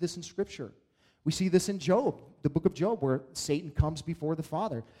 We see this in Scripture. We see this in Job, the book of Job, where Satan comes before the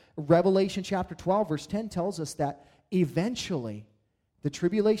Father. Revelation chapter 12, verse 10 tells us that eventually, the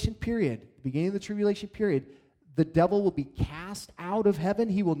tribulation period, the beginning of the tribulation period, the devil will be cast out of heaven.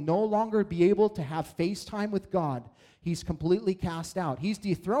 He will no longer be able to have face time with God. He's completely cast out. He's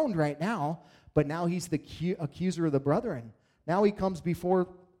dethroned right now, but now he's the accuser of the brethren. Now he comes before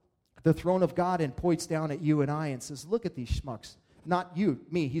the throne of God and points down at you and I and says, look at these schmucks. Not you,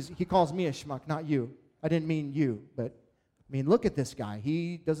 me. He calls me a schmuck, not you. I didn't mean you, but I mean, look at this guy.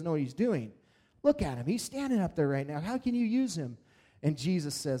 He doesn't know what he's doing. Look at him. He's standing up there right now. How can you use him? And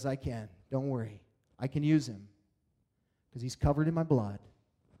Jesus says, I can. Don't worry. I can use him because he's covered in my blood.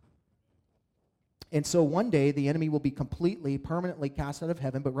 And so one day the enemy will be completely, permanently cast out of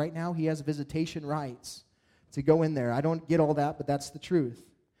heaven, but right now he has visitation rights to go in there. I don't get all that, but that's the truth.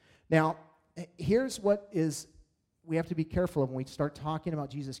 Now, here's what is we have to be careful of when we start talking about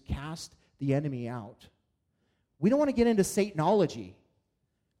Jesus cast the enemy out. We don't want to get into Satanology.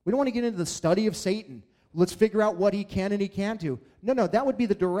 We don't want to get into the study of Satan. Let's figure out what he can and he can't do. No, that would be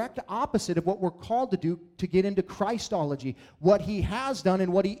the direct opposite of what we're called to do, to get into Christology, what he has done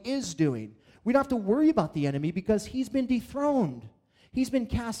and what he is doing. We don't have to worry about the enemy because he's been dethroned. He's been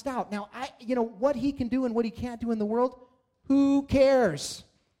cast out. Now, what he can do and what he can't do in the world, who cares?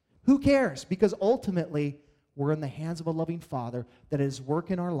 Who cares? Because ultimately, we're in the hands of a loving Father that is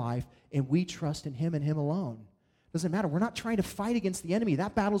working our life, and we trust in him and him alone. Doesn't matter. We're not trying to fight against the enemy.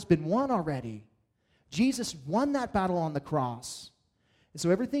 That battle's been won already. Jesus won that battle on the cross. And so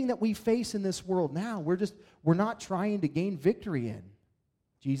everything that we face in this world now, we're not trying to gain victory in.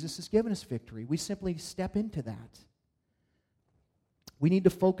 Jesus has given us victory. We simply step into that. We need to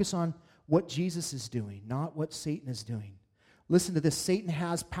focus on what Jesus is doing, not what Satan is doing. Listen to this. Satan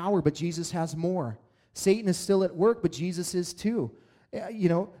has power, but Jesus has more. Satan is still at work, but Jesus is too.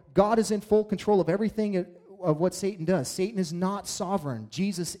 God is in full control of everything of what Satan does. Satan is not sovereign.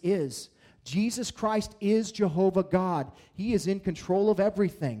 Jesus is. Jesus Christ is Jehovah God. He is in control of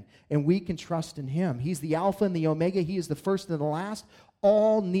everything, and we can trust in him. He's the Alpha and the Omega. He is the first and the last.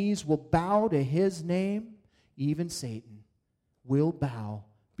 All knees will bow to his name. Even Satan will bow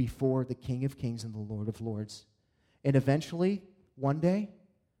before the King of Kings and the Lord of Lords. And eventually, one day,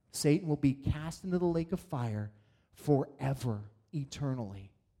 Satan will be cast into the lake of fire forever,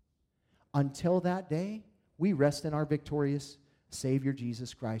 eternally. Until that day, we rest in our victorious Savior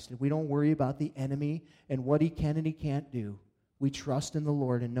Jesus Christ. And we don't worry about the enemy and what he can and he can't do. We trust in the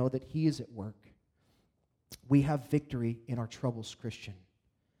Lord and know that he is at work. We have victory in our troubles, Christian.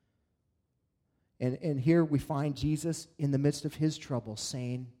 And here we find Jesus in the midst of his trouble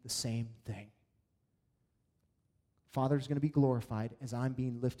saying the same thing. Father is going to be glorified as I'm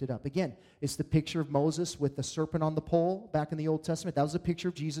being lifted up. Again, it's the picture of Moses with the serpent on the pole back in the Old Testament. That was a picture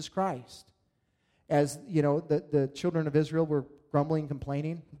of Jesus Christ. As, the children of Israel were grumbling,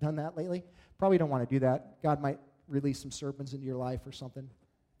 complaining. Done that lately? Probably don't want to do that. God might release some serpents into your life or something.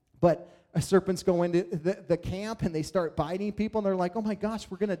 But serpents go into the camp and they start biting people and they're like, oh my gosh,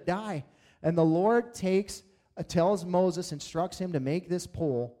 we're going to die. And the Lord takes tells Moses, instructs him to make this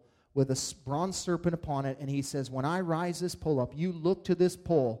pole with a bronze serpent upon it, and he says, when I rise this pole up, you look to this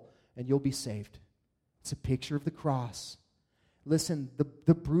pole, and you'll be saved. It's a picture of the cross. Listen,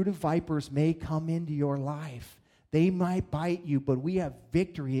 the brood of vipers may come into your life. They might bite you, but we have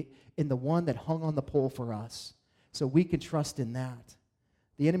victory in the one that hung on the pole for us. So we can trust in that.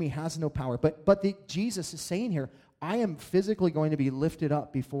 The enemy has no power. But Jesus is saying here, I am physically going to be lifted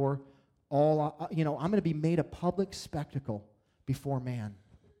up before all, I'm going to be made a public spectacle before man.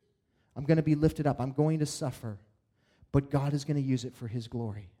 I'm going to be lifted up. I'm going to suffer. But God is going to use it for his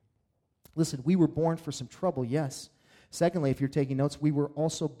glory. Listen, we were born for some trouble, yes. Secondly, if you're taking notes, we were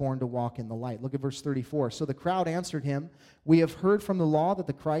also born to walk in the light. Look at verse 34. So the crowd answered him, we have heard from the law that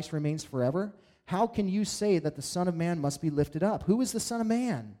the Christ remains forever. How can you say that the Son of Man must be lifted up? Who is the Son of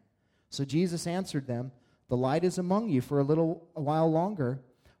Man? So Jesus answered them, the light is among you for a while longer.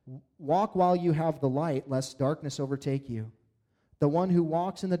 Walk while you have the light, lest darkness overtake you. The one who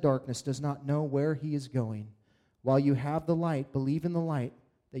walks in the darkness does not know where he is going. While you have the light, believe in the light,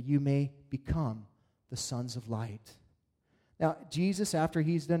 that you may become the sons of light. Now, Jesus, after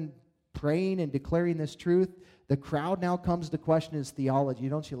he's done praying and declaring this truth, the crowd now comes to question his theology.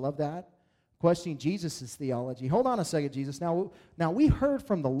 Don't you love that? Questioning Jesus' theology. Hold on a second, Jesus. Now we heard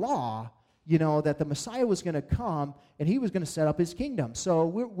from the law, that the Messiah was going to come and he was going to set up his kingdom. So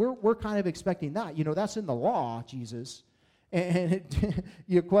we're kind of expecting that. That's in the law, Jesus. And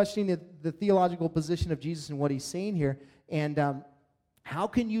you're questioning the theological position of Jesus and what he's saying here. And how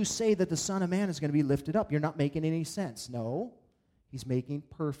can you say that the Son of Man is going to be lifted up? You're not making any sense. No, he's making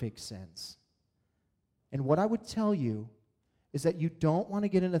perfect sense. And what I would tell you is that you don't want to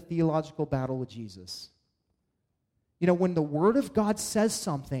get in a theological battle with Jesus. When the Word of God says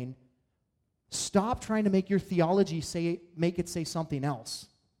something, stop trying to make your theology make it say something else.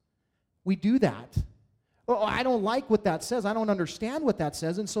 We do that. Oh, I don't like what that says. I don't understand what that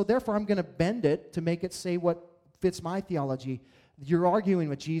says, and so therefore I'm going to bend it to make it say what fits my theology. You're arguing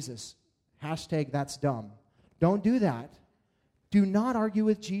with Jesus. #that's dumb. Don't do that. Do not argue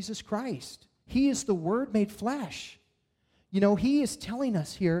with Jesus Christ. He is the Word made flesh. He is telling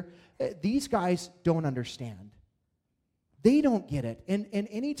us here, these guys don't understand. They don't get it. And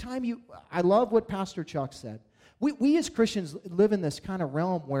anytime I love what Pastor Chuck said. We as Christians live in this kind of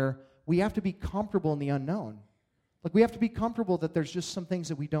realm where we have to be comfortable in the unknown. Like we have to be comfortable that there's just some things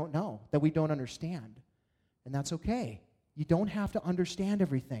that we don't know, that we don't understand. And that's okay. You don't have to understand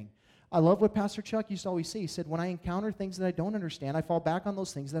everything. I love what Pastor Chuck used to always say. He said, when I encounter things that I don't understand, I fall back on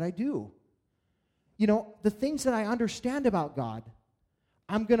those things that I do. The things that I understand about God,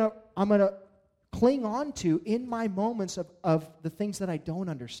 I'm gonna cling on to in my moments of the things that I don't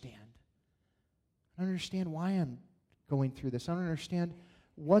understand. I don't understand why I'm going through this. I don't understand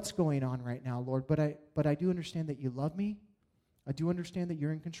what's going on right now, Lord, but I do understand that you love me. I do understand that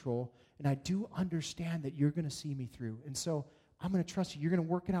you're in control, and I do understand that you're going to see me through. And so I'm going to trust you. You're going to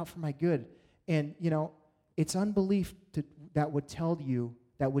work it out for my good. And, it's unbelief that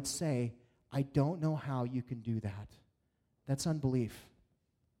would say, I don't know how you can do that. That's unbelief.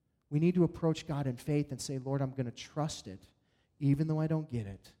 We need to approach God in faith and say, Lord, I'm going to trust it, even though I don't get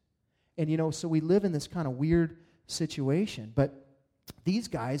it. And, so we live in this kind of weird situation. But these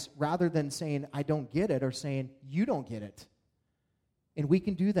guys, rather than saying, I don't get it, are saying, you don't get it. And we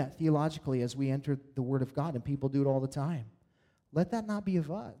can do that theologically as we enter the Word of God, and people do it all the time. Let that not be of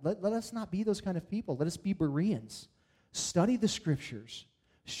us. Let us not be those kind of people. Let us be Bereans. Study the Scriptures.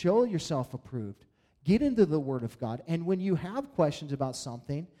 Show yourself approved. Get into the Word of God. And when you have questions about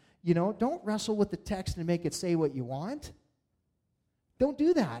something, don't wrestle with the text and make it say what you want. Don't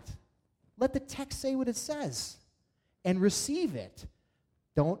do that. Let the text say what it says and receive it.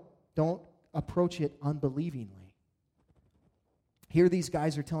 Don't approach it unbelievingly. Here these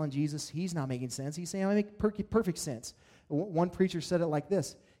guys are telling Jesus he's not making sense. He's saying, I make perfect sense. One preacher said it like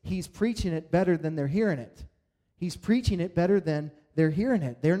this. He's preaching it better than they're hearing it. He's preaching it better than they're hearing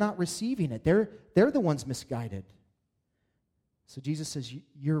it. They're not receiving it. They're the ones misguided. So Jesus says,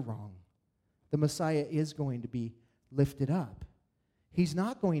 you're wrong. The Messiah is going to be lifted up. He's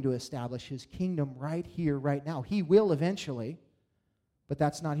not going to establish his kingdom right here, right now. He will eventually, but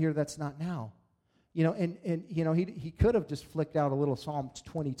that's not here, that's not now. He could have just flicked out a little Psalm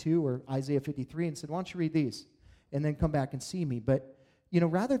 22 or Isaiah 53 and said, why don't you read these and then come back and see me. But,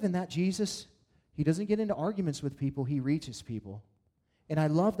 rather than that, Jesus, he doesn't get into arguments with people. He reaches people. And I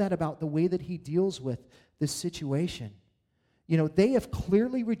love that about the way that he deals with this situation. They have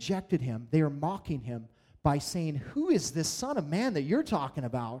clearly rejected him. They are mocking him by saying, who is this Son of Man that you're talking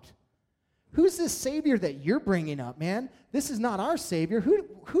about? Who's this Savior that you're bringing up, man? This is not our Savior.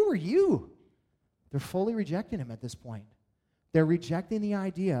 Who are you? They're fully rejecting him at this point. They're rejecting the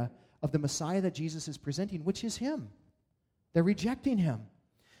idea of the Messiah that Jesus is presenting, which is him. They're rejecting him.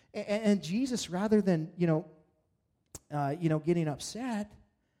 And Jesus, rather than, getting upset,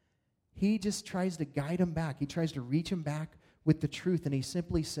 he just tries to guide him back. He tries to reach him back with the truth, and he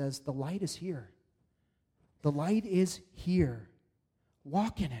simply says, the light is here. The light is here.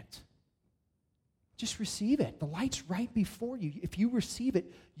 Walk in it. Just receive it. The light's right before you. If you receive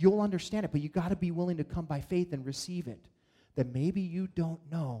it, you'll understand it, but you got to be willing to come by faith and receive it. That maybe you don't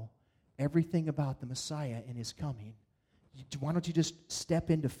know everything about the Messiah and his coming. Why don't you just step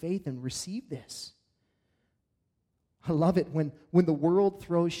into faith and receive this? I love it when the world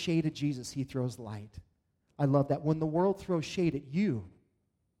throws shade at Jesus, he throws light. I love that. When the world throws shade at you,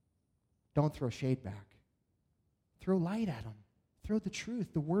 don't throw shade back. Throw light at them. Throw the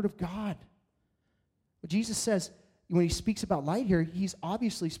truth, the Word of God. But Jesus says, when he speaks about light here, he's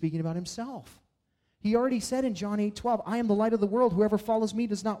obviously speaking about himself. He already said in John 8:12, I am the light of the world. Whoever follows me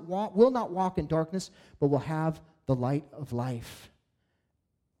will not walk in darkness, but will have the light of life.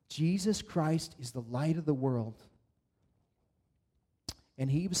 Jesus Christ is the light of the world. And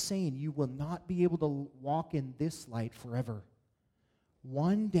he was saying, you will not be able to walk in this light forever.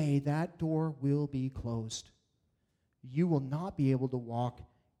 One day that door will be closed. You will not be able to walk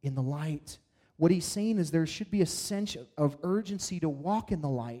in the light. What he's saying is there should be a sense of urgency to walk in the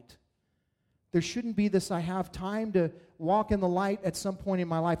light. There shouldn't be this, I have time to walk in the light at some point in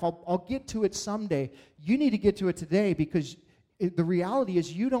my life. I'll get to it someday. You need to get to it today, because the reality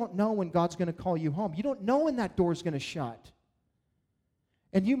is you don't know when God's going to call you home. You don't know when that door's going to shut.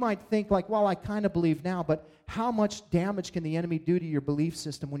 And you might think like, well, I kind of believe now, but how much damage can the enemy do to your belief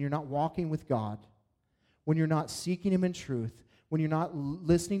system when you're not walking with God, when you're not seeking him in truth, when you're not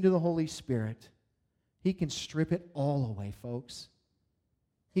listening to the Holy Spirit? He can strip it all away, folks.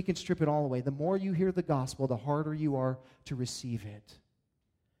 He can strip it all away. The more you hear the gospel, the harder you are to receive it.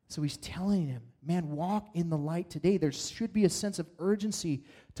 So he's telling him, man, walk in the light today. There should be a sense of urgency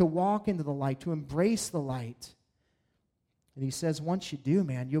to walk into the light, to embrace the light. And he says, once you do,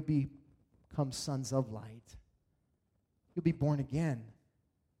 man, you'll become sons of light. You'll be born again.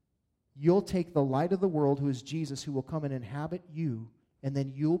 You'll take the light of the world, who is Jesus, who will come and inhabit you, and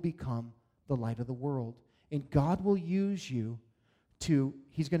then you'll become the light of the world. And God will use you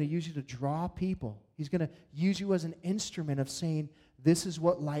he's going to use you to draw people. He's going to use you as an instrument of saying, this is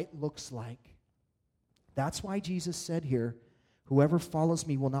what light looks like. That's why Jesus said here, whoever follows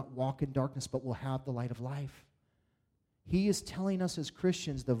me will not walk in darkness, but will have the light of life. He is telling us as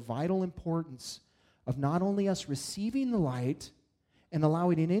Christians the vital importance of not only us receiving the light and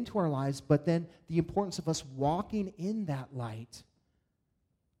allowing it into our lives, but then the importance of us walking in that light.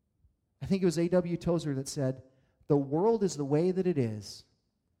 I think it was A.W. Tozer that said, the world is the way that it is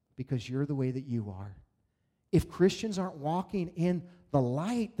because you're the way that you are. If Christians aren't walking in the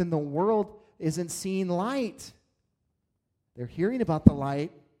light, then the world isn't seeing light. They're hearing about the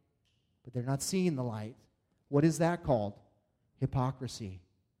light, but they're not seeing the light. What is that called? Hypocrisy.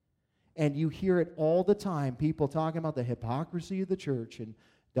 And you hear it all the time, people talking about the hypocrisy of the church and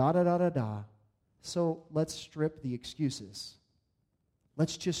da-da-da-da-da. So let's strip the excuses.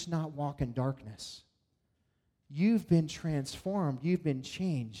 Let's just not walk in darkness. You've been transformed. You've been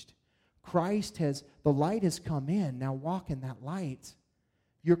changed. The light has come in. Now walk in that light.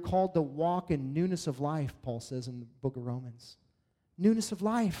 You're called to walk in newness of life, Paul says in the book of Romans. Newness of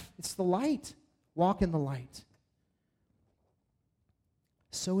life. It's the light. Walk in the light.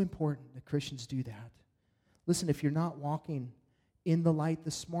 So important that Christians do that. Listen, if you're not walking in the light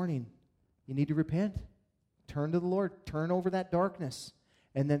this morning, you need to repent. Turn to the Lord. Turn over that darkness.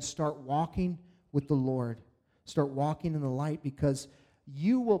 And then start walking with the Lord. Start walking in the light, because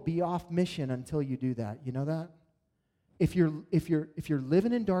you will be off mission until you do that. You know that? If you're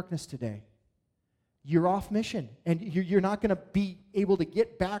living in darkness today, you're off mission, and you're not going to be able to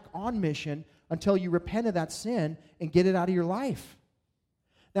get back on mission until you repent of that sin and get it out of your life.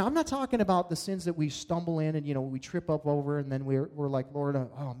 Now, I'm not talking about the sins that we stumble in and we trip up over, and then we're like, Lord,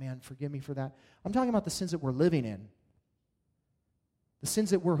 oh man, forgive me for that. I'm talking about the sins that we're living in, the sins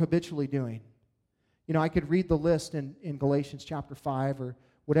that we're habitually doing. I could read the list in Galatians chapter 5 or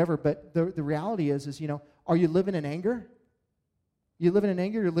whatever, but the reality is, are you living in anger? You living in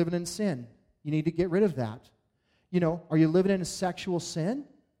anger, you're living in sin. You need to get rid of that. Are you living in a sexual sin?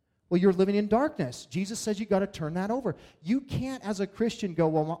 Well, you're living in darkness. Jesus says you got to turn that over. You can't, as a Christian, go,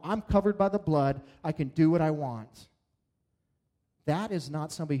 well, I'm covered by the blood. I can do what I want. That is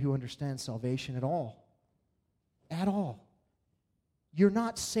not somebody who understands salvation at all. At all. You're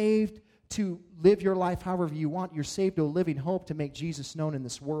not saved to live your life however you want. You're saved to a living hope to make Jesus known in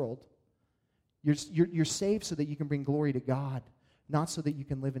this world. You're saved so that you can bring glory to God, not so that you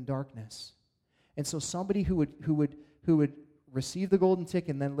can live in darkness. And so somebody who would receive the golden ticket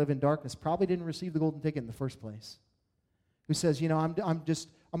and then live in darkness probably didn't receive the golden ticket in the first place. Who says, I'm going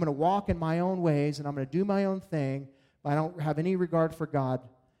to walk in my own ways and I'm going to do my own thing, but I don't have any regard for God.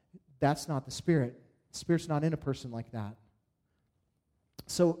 That's not the Spirit. The Spirit's not in a person like that.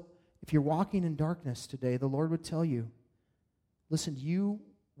 So if you're walking in darkness today, the Lord would tell you, listen, you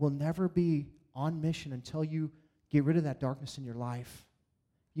will never be on mission until you get rid of that darkness in your life.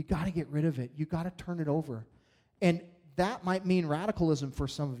 You got to get rid of it. You got to turn it over. And that might mean radicalism for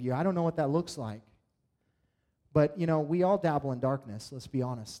some of you. I don't know what that looks like. But, we all dabble in darkness, let's be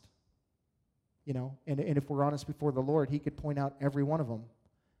honest. And if we're honest before the Lord, He could point out every one of them.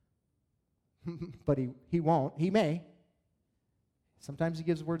 But he won't. He may. Sometimes He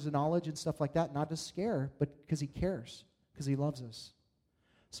gives words of knowledge and stuff like that, not to scare, but because He cares, because He loves us.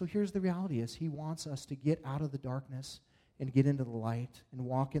 So here's the reality is He wants us to get out of the darkness and get into the light and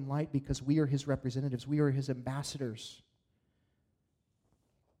walk in light because we are His representatives. We are His ambassadors.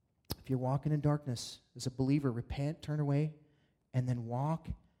 If you're walking in darkness as a believer, repent, turn away, and then walk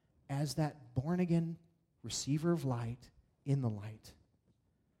as that born-again receiver of light in the light.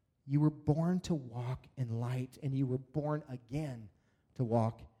 You were born to walk in light, and you were born again to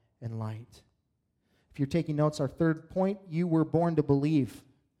walk in light. If you're taking notes, our third point, you were born to believe.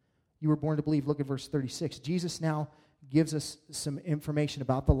 You were born to believe. Look at verse 36. Jesus now gives us some information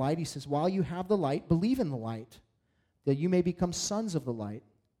about the light. He says, while you have the light, believe in the light, that you may become sons of the light.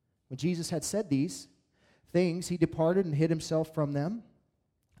 When Jesus had said these things, He departed and hid Himself from them.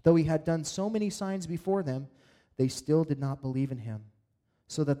 Though He had done so many signs before them, they still did not believe in Him,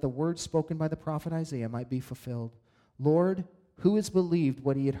 so that the word spoken by the prophet Isaiah might be fulfilled. Lord, who has believed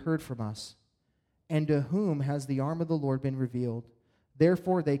what he had heard from us? And to whom has the arm of the Lord been revealed?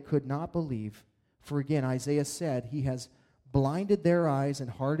 Therefore they could not believe. For again, Isaiah said, He has blinded their eyes and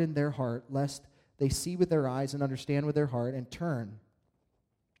hardened their heart, lest they see with their eyes and understand with their heart and turn,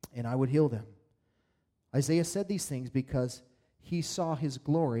 and I would heal them. Isaiah said these things because he saw His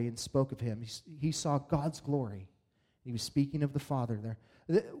glory and spoke of Him. He saw God's glory. He was speaking of the Father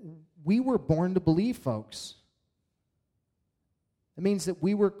there. We were born to believe, folks. It means that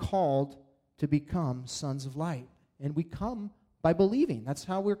we were called to become sons of light. And we come by believing. That's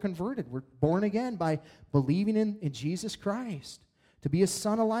how we're converted. We're born again by believing in Jesus Christ. To be a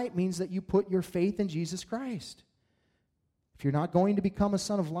son of light means that you put your faith in Jesus Christ. If you're not going to become a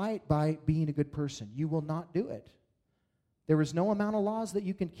son of light by being a good person, you will not do it. There is no amount of laws that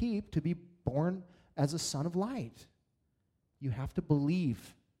you can keep to be born as a son of light. You have to believe.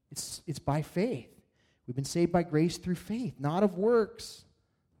 It's by faith. We've been saved by grace through faith, not of works,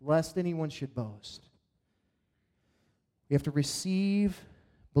 lest anyone should boast. We have to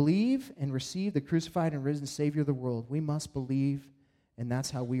believe and receive the crucified and risen Savior of the world. We must believe, and that's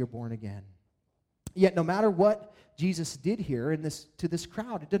how we are born again. Yet no matter what Jesus did here to this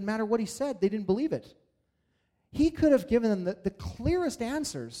crowd, it didn't matter what He said, they didn't believe it. He could have given them the clearest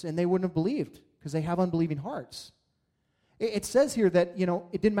answers, and they wouldn't have believed, because they have unbelieving hearts. It says here that,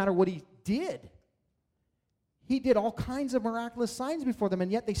 it didn't matter what He did. He did all kinds of miraculous signs before them,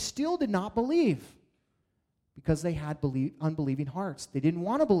 and yet they still did not believe, because they had unbelieving hearts. They didn't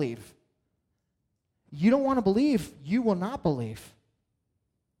want to believe. You don't want to believe, you will not believe.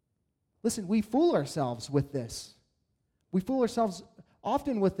 Listen, we fool ourselves with this. We fool ourselves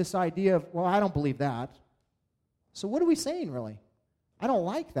often with this idea of, well, I don't believe that. So what are we saying, really? I don't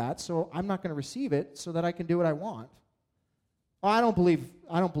like that, so I'm not going to receive it so that I can do what I want. Oh, I don't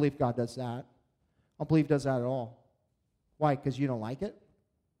believe God does that. I don't believe He does that at all. Why? Because you don't like it?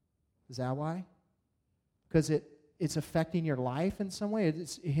 Is that why? Because it's affecting your life in some way?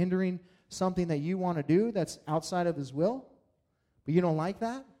 It's hindering something that you want to do that's outside of His will? But you don't like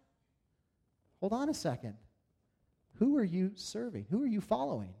that? Hold on a second. Who are you serving? Who are you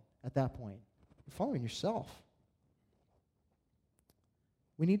following at that point? You're following yourself.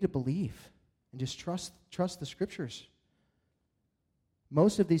 We need to believe and just trust the Scriptures.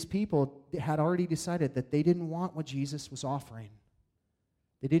 Most of these people had already decided that they didn't want what Jesus was offering.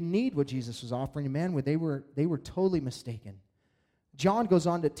 They didn't need what Jesus was offering. Man, they were totally mistaken. John goes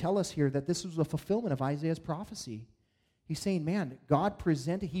on to tell us here that this was a fulfillment of Isaiah's prophecy. He's saying, man,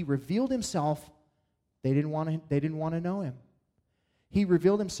 He revealed Himself. They didn't want to know Him. He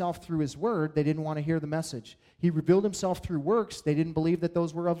revealed Himself through His word. They didn't want to hear the message. He revealed Himself through works. They didn't believe that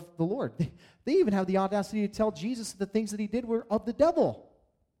those were of the Lord. They even have the audacity to tell Jesus that the things that He did were of the devil.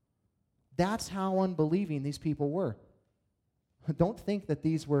 That's how unbelieving these people were. Don't think that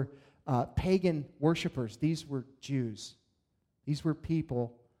these were pagan worshipers. These were Jews. These were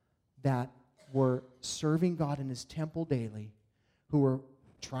people that were serving God in his temple daily, who were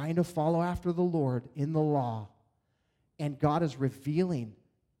trying to follow after the Lord in the law, and God is revealing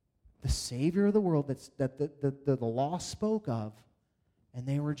the Savior of the world that the law spoke of, and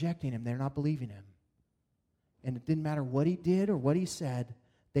they were rejecting him. They're not believing him. And it didn't matter what he did or what he said,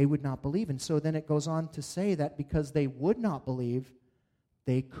 they would not believe. And so then it goes on to say that because they would not believe,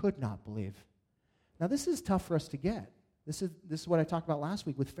 they could not believe. Now this is tough for us to get. This is what I talked about last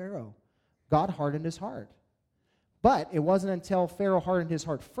week with Pharaoh. God hardened his heart. But it wasn't until Pharaoh hardened his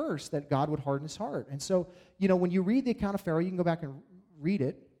heart first that God would harden his heart. And so, when you read the account of Pharaoh, you can go back and read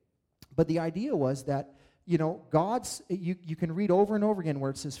it. But the idea was that, you can read over and over again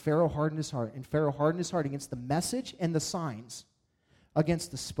where it says Pharaoh hardened his heart. And Pharaoh hardened his heart against the message and the signs,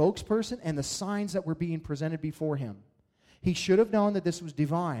 against the spokesperson and the signs that were being presented before him. He should have known that this was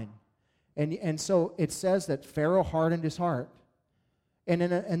divine. And so it says that Pharaoh hardened his heart. And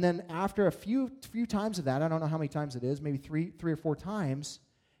then after a few times of that, I don't know how many times it is, maybe three or four times,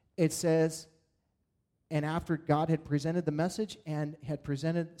 it says, and after God had presented the message and had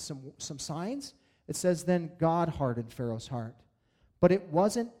presented some signs, it says then God hardened Pharaoh's heart. But it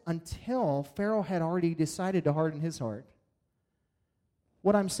wasn't until Pharaoh had already decided to harden his heart.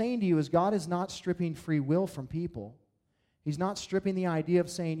 What I'm saying to you is God is not stripping free will from people. He's not stripping the idea of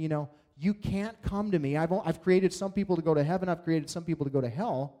saying, you can't come to me. I've created some people to go to heaven. I've created some people to go to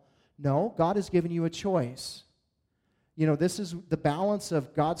hell. No, God has given you a choice. This is the balance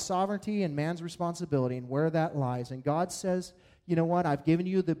of God's sovereignty and man's responsibility and where that lies. And God says, you know what? I've given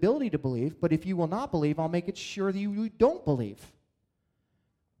you the ability to believe, but if you will not believe, I'll make it sure that you don't believe.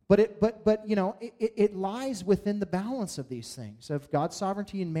 But it lies within the balance of these things, of God's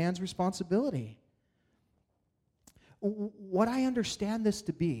sovereignty and man's responsibility. What I understand this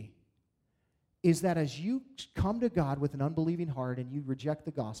to be is that as you come to God with an unbelieving heart and you reject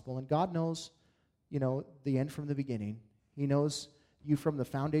the gospel, and God knows, the end from the beginning. He knows you from the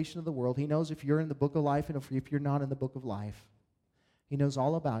foundation of the world. He knows if you're in the book of life and if you're not in the book of life. He knows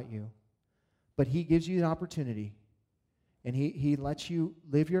all about you. But he gives you an opportunity, and he lets you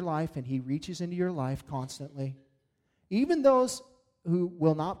live your life, and he reaches into your life constantly. Even those who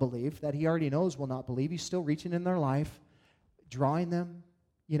will not believe, that he already knows will not believe, he's still reaching in their life, drawing them,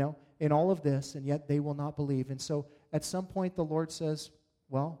 in all of this, and yet they will not believe. And so at some point the Lord says,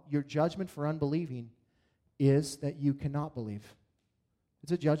 well, your judgment for unbelieving is that you cannot believe.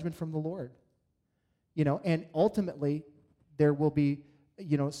 It's a judgment from the Lord. And ultimately there will be,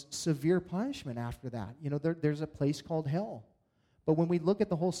 severe punishment after that. There's a place called hell. But when we look at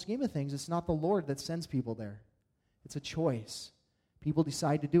the whole scheme of things, it's not the Lord that sends people there. It's a choice. People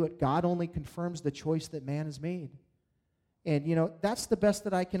decide to do it. God only confirms the choice that man has made. And, that's the best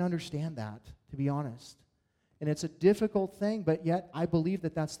that I can understand that, to be honest. And it's a difficult thing, but yet I believe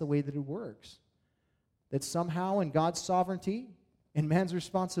that that's the way that it works. That somehow in God's sovereignty and man's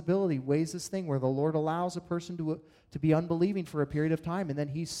responsibility weighs this thing where the Lord allows a person to be unbelieving for a period of time, and then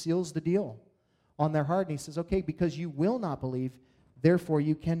he seals the deal on their heart, and he says, okay, because you will not believe, therefore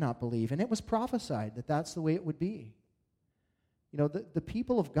you cannot believe. And it was prophesied that that's the way it would be. The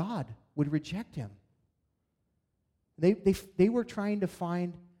people of God would reject him. They were trying to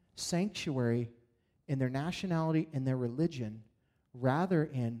find sanctuary in their nationality and their religion rather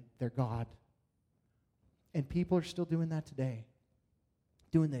in their God. And people are still doing that today,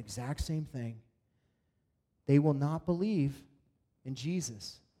 doing the exact same thing. They will not believe in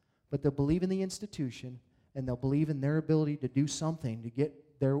Jesus, but they'll believe in the institution, and they'll believe in their ability to do something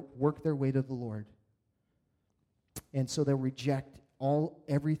to work their way to the Lord. And so they'll reject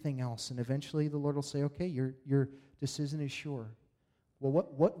everything else, and eventually the Lord will say, okay, your decision is sure. Well,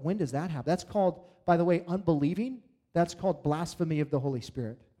 when does that happen? That's called, by the way, unbelieving. That's called blasphemy of the Holy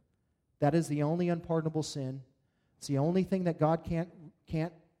Spirit. That is the only unpardonable sin. It's the only thing that God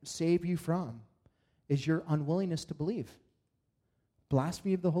can't save you from, is your unwillingness to believe.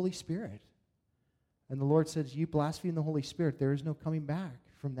 Blasphemy of the Holy Spirit. And the Lord says, you blaspheme the Holy Spirit, there is no coming back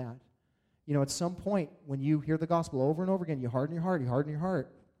from that. At some point, when you hear the gospel over and over again, you harden your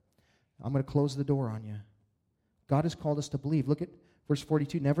heart, I'm going to close the door on you. God has called us to believe. Look at verse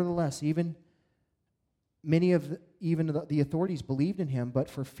 42. Nevertheless, many of the authorities believed in him, but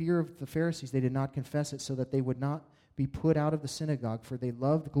for fear of the Pharisees, they did not confess it, so that they would not be put out of the synagogue, for they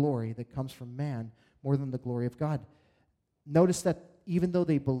loved glory that comes from man more than the glory of God. Notice that even though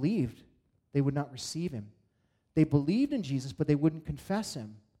they believed, they would not receive him. They believed in Jesus, but they wouldn't confess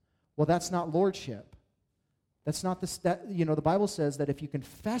him. Well, that's not lordship. That's not the Bible says that if you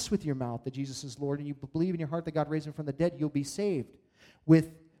confess with your mouth that Jesus is Lord and you believe in your heart that God raised him from the dead, you'll be saved.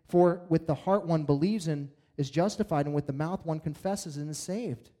 For with the heart one believes and is justified, and with the mouth one confesses and is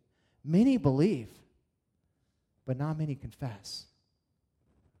saved. Many believe, but not many confess.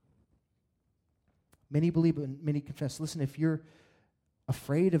 Many believe, but many confess. Listen, if you're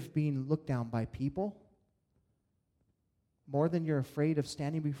afraid of being looked down by people, more than you're afraid of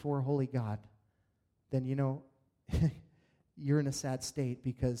standing before a holy God, then you're in a sad state,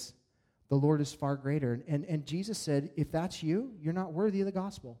 because the Lord is far greater. And Jesus said, if that's you, you're not worthy of the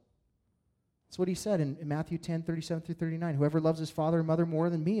gospel. That's what he said in Matthew 10, 37 through 39. Whoever loves his father or mother more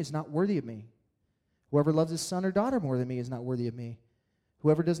than me is not worthy of me. Whoever loves his son or daughter more than me is not worthy of me.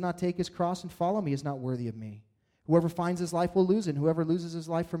 Whoever does not take his cross and follow me is not worthy of me. Whoever finds his life will lose it, and whoever loses his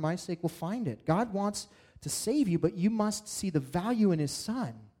life for my sake will find it. God wants to save you, but you must see the value in his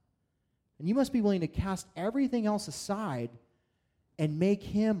Son. And you must be willing to cast everything else aside and make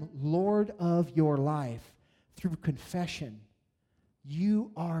him Lord of your life through confession.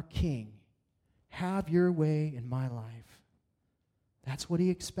 You are King. Have your way in my life. That's what he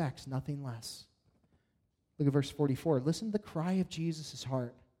expects, nothing less. Look at verse 44. Listen to the cry of Jesus'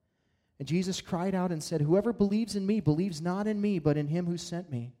 heart. And Jesus cried out and said, whoever believes in me believes not in me, but in him who sent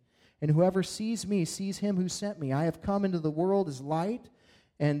me. And whoever sees me sees him who sent me. I have come into the world as light,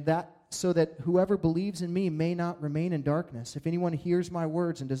 and that so that whoever believes in me may not remain in darkness. If anyone hears my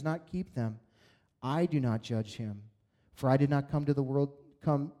words and does not keep them, I do not judge him. For I did not come to the world.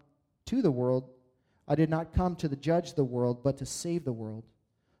 I did not come to judge the world, but to save the world.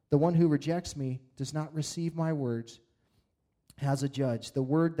 The one who rejects me does not receive my words as a judge. The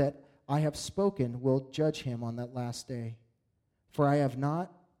word that I have spoken will judge him on that last day. For I have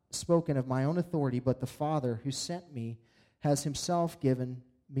not spoken of my own authority, but the Father who sent me has himself given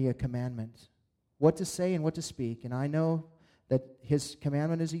me a commandment, what to say and what to speak. And I know that his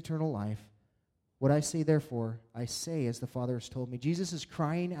commandment is eternal life. What I say, therefore, I say as the Father has told me. Jesus is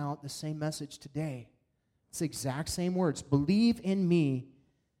crying out the same message today. It's the exact same words. Believe in me.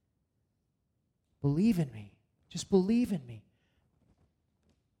 Believe in me. Just believe in me.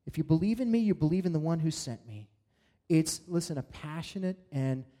 If you believe in me, you believe in the one who sent me. It's, listen, a passionate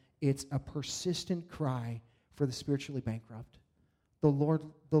and it's a persistent cry for the spiritually bankrupt. The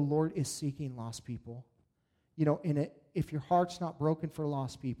Lord is seeking lost people. If your heart's not broken for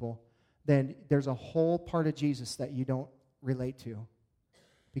lost people, then there's a whole part of Jesus that you don't relate to,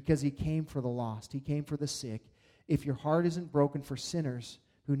 because he came for the lost. He came for the sick. If your heart isn't broken for sinners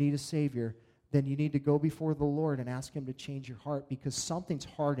who need a Savior, then you need to go before the Lord and ask him to change your heart, because something's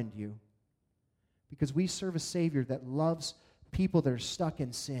hardened you. Because we serve a Savior that loves people that are stuck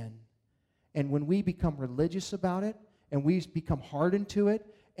in sin. And when we become religious about it, and we become hardened to it,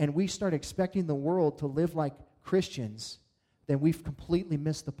 and we start expecting the world to live like Christians, then we've completely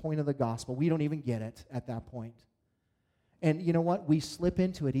missed the point of the gospel. We don't even get it at that point. And you know what? We slip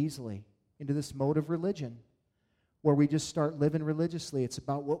into it easily, into this mode of religion, where we just start living religiously. It's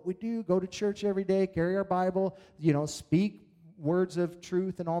about what we do, go to church every day, carry our Bible, speak words of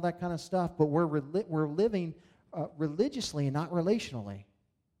truth and all that kind of stuff, but we're living religiously and not relationally.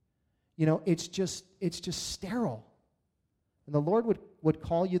 It's just sterile. And the Lord would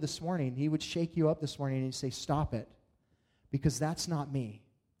call you this morning. He would shake you up this morning and he'd say, stop it, because that's not me.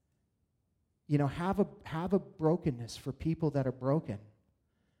 Have a brokenness for people that are broken.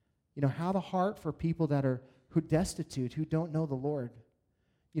 Have a heart for people that are who destitute, who don't know the Lord.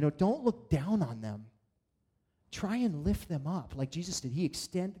 Don't look down on them. Try and lift them up like Jesus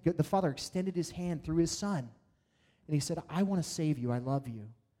did. The Father extended his hand through his Son, and he said, I want to save you. I love you.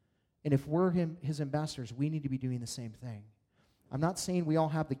 And if we're his ambassadors, we need to be doing the same thing. I'm not saying we all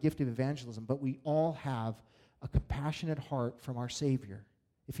have the gift of evangelism, but we all have a compassionate heart from our Savior.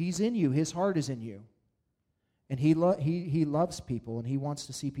 If he's in you, his heart is in you. And he loves people, and he wants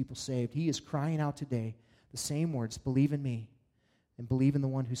to see people saved. He is crying out today the same words, believe in me and believe in the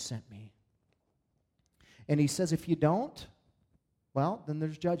one who sent me. And he says, if you don't, well, then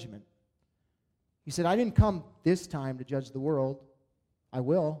there's judgment. He said, I didn't come this time to judge the world. I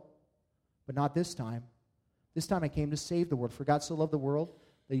will, but not this time. This time I came to save the world. For God so loved the world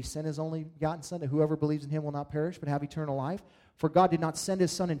that he sent his only begotten Son, that whoever believes in him will not perish, but have eternal life. For God did not send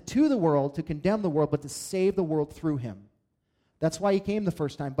his Son into the world to condemn the world, but to save the world through him. That's why he came the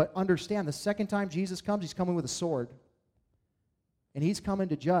first time. But understand, the second time Jesus comes, he's coming with a sword. And he's coming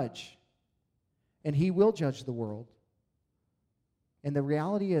to judge. And he will judge the world. And the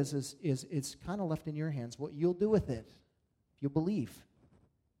reality is it's kind of left in your hands what you'll do with it. If you believe.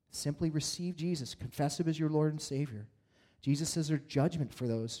 Simply receive Jesus. Confess him as your Lord and Savior. Jesus says there's judgment for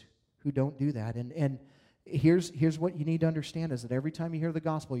those who don't do that. And here's what you need to understand is that every time you hear the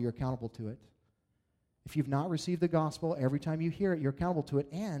gospel, you're accountable to it. If you've not received the gospel, every time you hear it, you're accountable to it,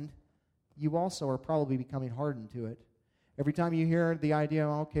 and you also are probably becoming hardened to it. Every time you hear the idea,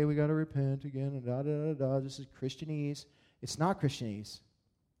 okay, we got to repent again, and da-da-da-da, this is Christianese. It's not Christianese.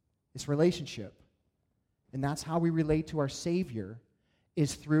 It's relationship. And that's how we relate to our Savior,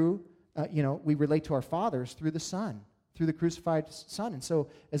 is through, we relate to our fathers through the Son, through the crucified Son. And so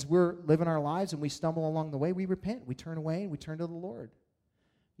as we're living our lives and we stumble along the way, we repent. We turn away and we turn to the Lord.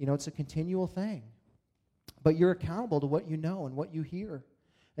 It's a continual thing. But you're accountable to what you know and what you hear.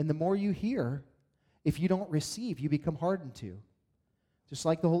 And the more you hear, if you don't receive, you become hardened to. Just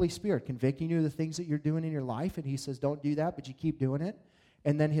like the Holy Spirit convicting you of the things that you're doing in your life, and He says, don't do that, but you keep doing it.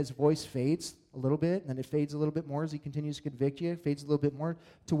 And then His voice fades a little bit, and then it fades a little bit more as He continues to convict you. It fades a little bit more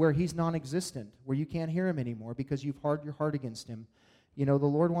to where He's non-existent, where you can't hear Him anymore because you've hardened your heart against Him. The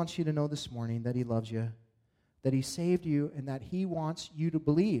Lord wants you to know this morning that He loves you, that He saved you, and that He wants you to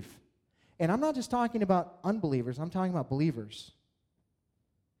believe. And I'm not just talking about unbelievers. I'm talking about believers.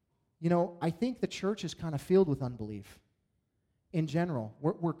 I think the church is kind of filled with unbelief in general.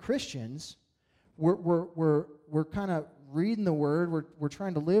 We're Christians. We're kind of reading the Word. We're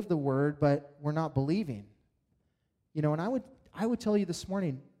trying to live the Word, but we're not believing. And I would tell you this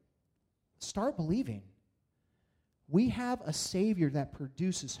morning, start believing. We have a Savior that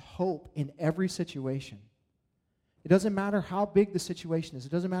produces hope in every situation. It doesn't matter how big the situation is.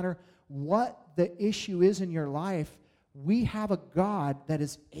 It doesn't matter what the issue is in your life. We have a God that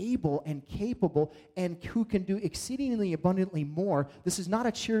is able and capable and who can do exceedingly abundantly more. This is not a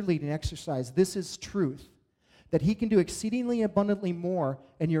cheerleading exercise. This is truth. That He can do exceedingly abundantly more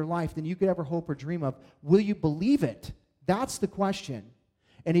in your life than you could ever hope or dream of. Will you believe it? That's the question.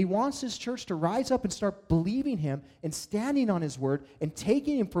 And He wants His church to rise up and start believing Him and standing on His word and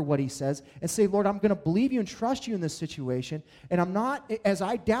taking Him for what He says and say, Lord, I'm going to believe You and trust You in this situation. And I'm not, as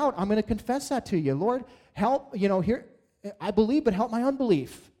I doubt, I'm going to confess that to You. Lord, help, here, I believe, but help my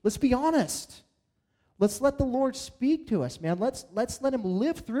unbelief. Let's be honest. Let's let the Lord speak to us, man. Let's let Him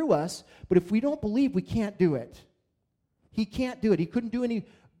live through us. But if we don't believe, we can't do it. He can't do it. He couldn't do any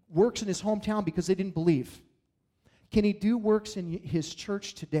works in His hometown because they didn't believe. Can He do works in His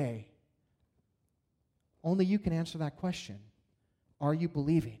church today? Only you can answer that question. Are you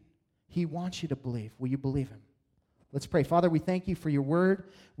believing? He wants you to believe. Will you believe Him? Let's pray. Father, we thank You for Your word.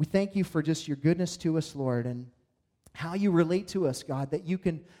 We thank You for just Your goodness to us, Lord, and how You relate to us, God, that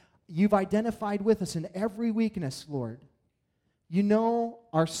You've identified with us in every weakness, Lord. You know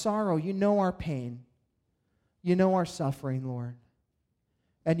our sorrow. You know our pain. You know our suffering, Lord.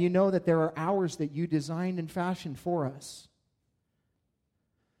 And You know that there are hours that You designed and fashioned for us.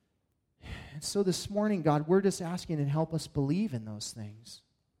 And so this morning, God, we're just asking to help us believe in those things.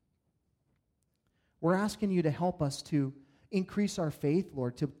 We're asking You to help us to increase our faith,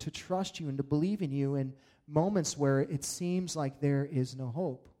 Lord, to trust You and to believe in You in moments where it seems like there is no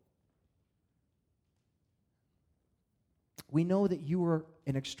hope. We know that You are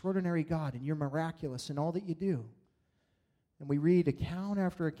an extraordinary God and You're miraculous in all that You do. And we read account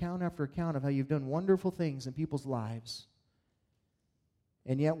after account after account of how You've done wonderful things in people's lives.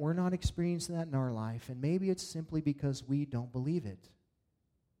 And yet we're not experiencing that in our life. And maybe it's simply because we don't believe it.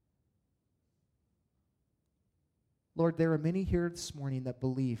 Lord, there are many here this morning that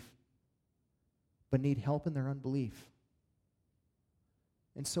believe, but need help in their unbelief.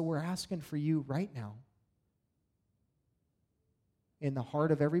 And so we're asking for You right now, in the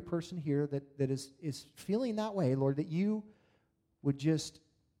heart of every person here that is feeling that way, Lord, that You would just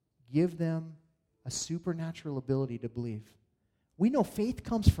give them a supernatural ability to believe. We know faith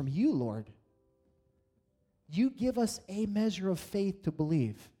comes from You, Lord. You give us a measure of faith to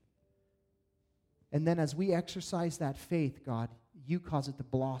believe. And then as we exercise that faith, God, You cause it to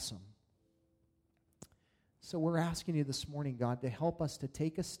blossom. So we're asking You this morning, God, to help us to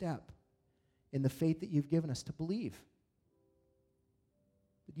take a step in the faith that You've given us to believe.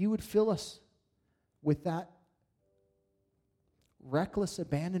 That You would fill us with that reckless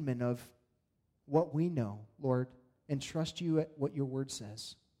abandonment of what we know, Lord, and trust You at what Your word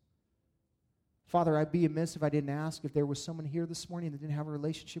says. Father, I'd be amiss if I didn't ask if there was someone here this morning that didn't have a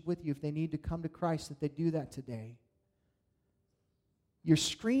relationship with You, if they need to come to Christ, that they do that today. You're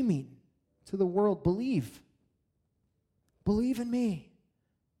screaming to the world, believe. Believe in Me.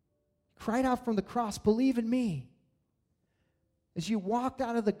 Cried out from the cross, believe in Me. As You walked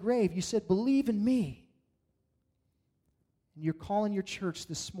out of the grave, You said, believe in Me. And You're calling Your church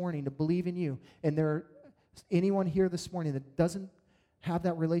this morning to believe in You. And anyone here this morning that doesn't have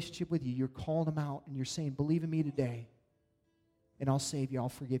that relationship with You, you're calling them out and you're saying, believe in Me today, and I'll save you, I'll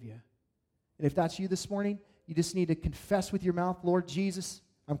forgive you. And if that's you this morning, you just need to confess with your mouth, Lord Jesus,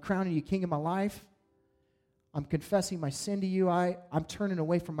 I'm crowning You King of my life. I'm confessing my sin to You. I'm turning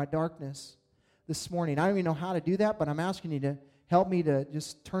away from my darkness. this morning. I don't even know how to do that, but I'm asking you to help me to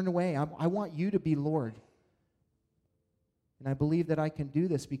just turn away. I want you to be Lord. And I believe that I can do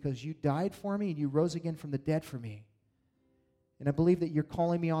this because you died for me and you rose again from the dead for me. And I believe that you're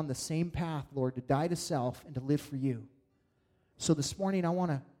calling me on the same path, Lord, to die to self and to live for you. So this morning I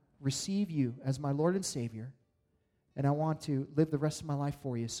want to receive you as my Lord and Savior, and I want to live the rest of my life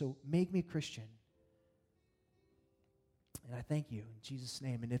for you. So make me a Christian. And I thank you in Jesus'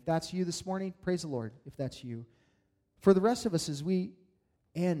 name. And if that's you this morning, praise the Lord if that's you. For the rest of us, as we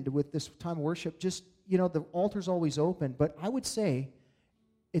end with this time of worship, just, the altar's always open, but I would say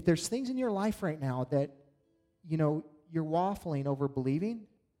if there's things in your life right now that, you're waffling over believing,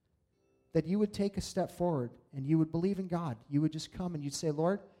 that you would take a step forward and you would believe in God. You would just come and you'd say,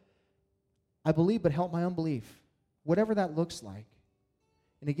 Lord, I believe, but help my unbelief, whatever that looks like.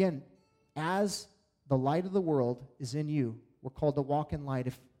 And again, as the light of the world is in you, we're called to walk in light.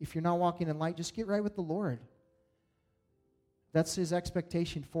 If you're not walking in light, just get right with the Lord. That's His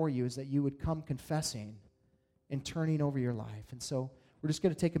expectation for you, is that you would come confessing and turning over your life. And so we're just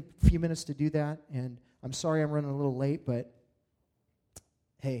going to take a few minutes to do that. And I'm sorry I'm running a little late, but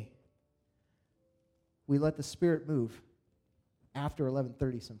hey, we let the Spirit move after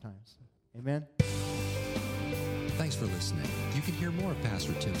 11:30 sometimes. Amen? Thanks for listening. You can hear more of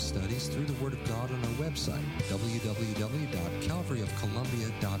Pastor Tim's studies through the Word of God on our website,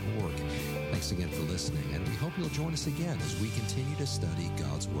 www.calvaryofcolumbia.org. Thanks again for listening, and we hope you'll join us again as we continue to study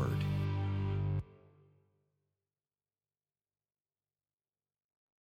God's Word.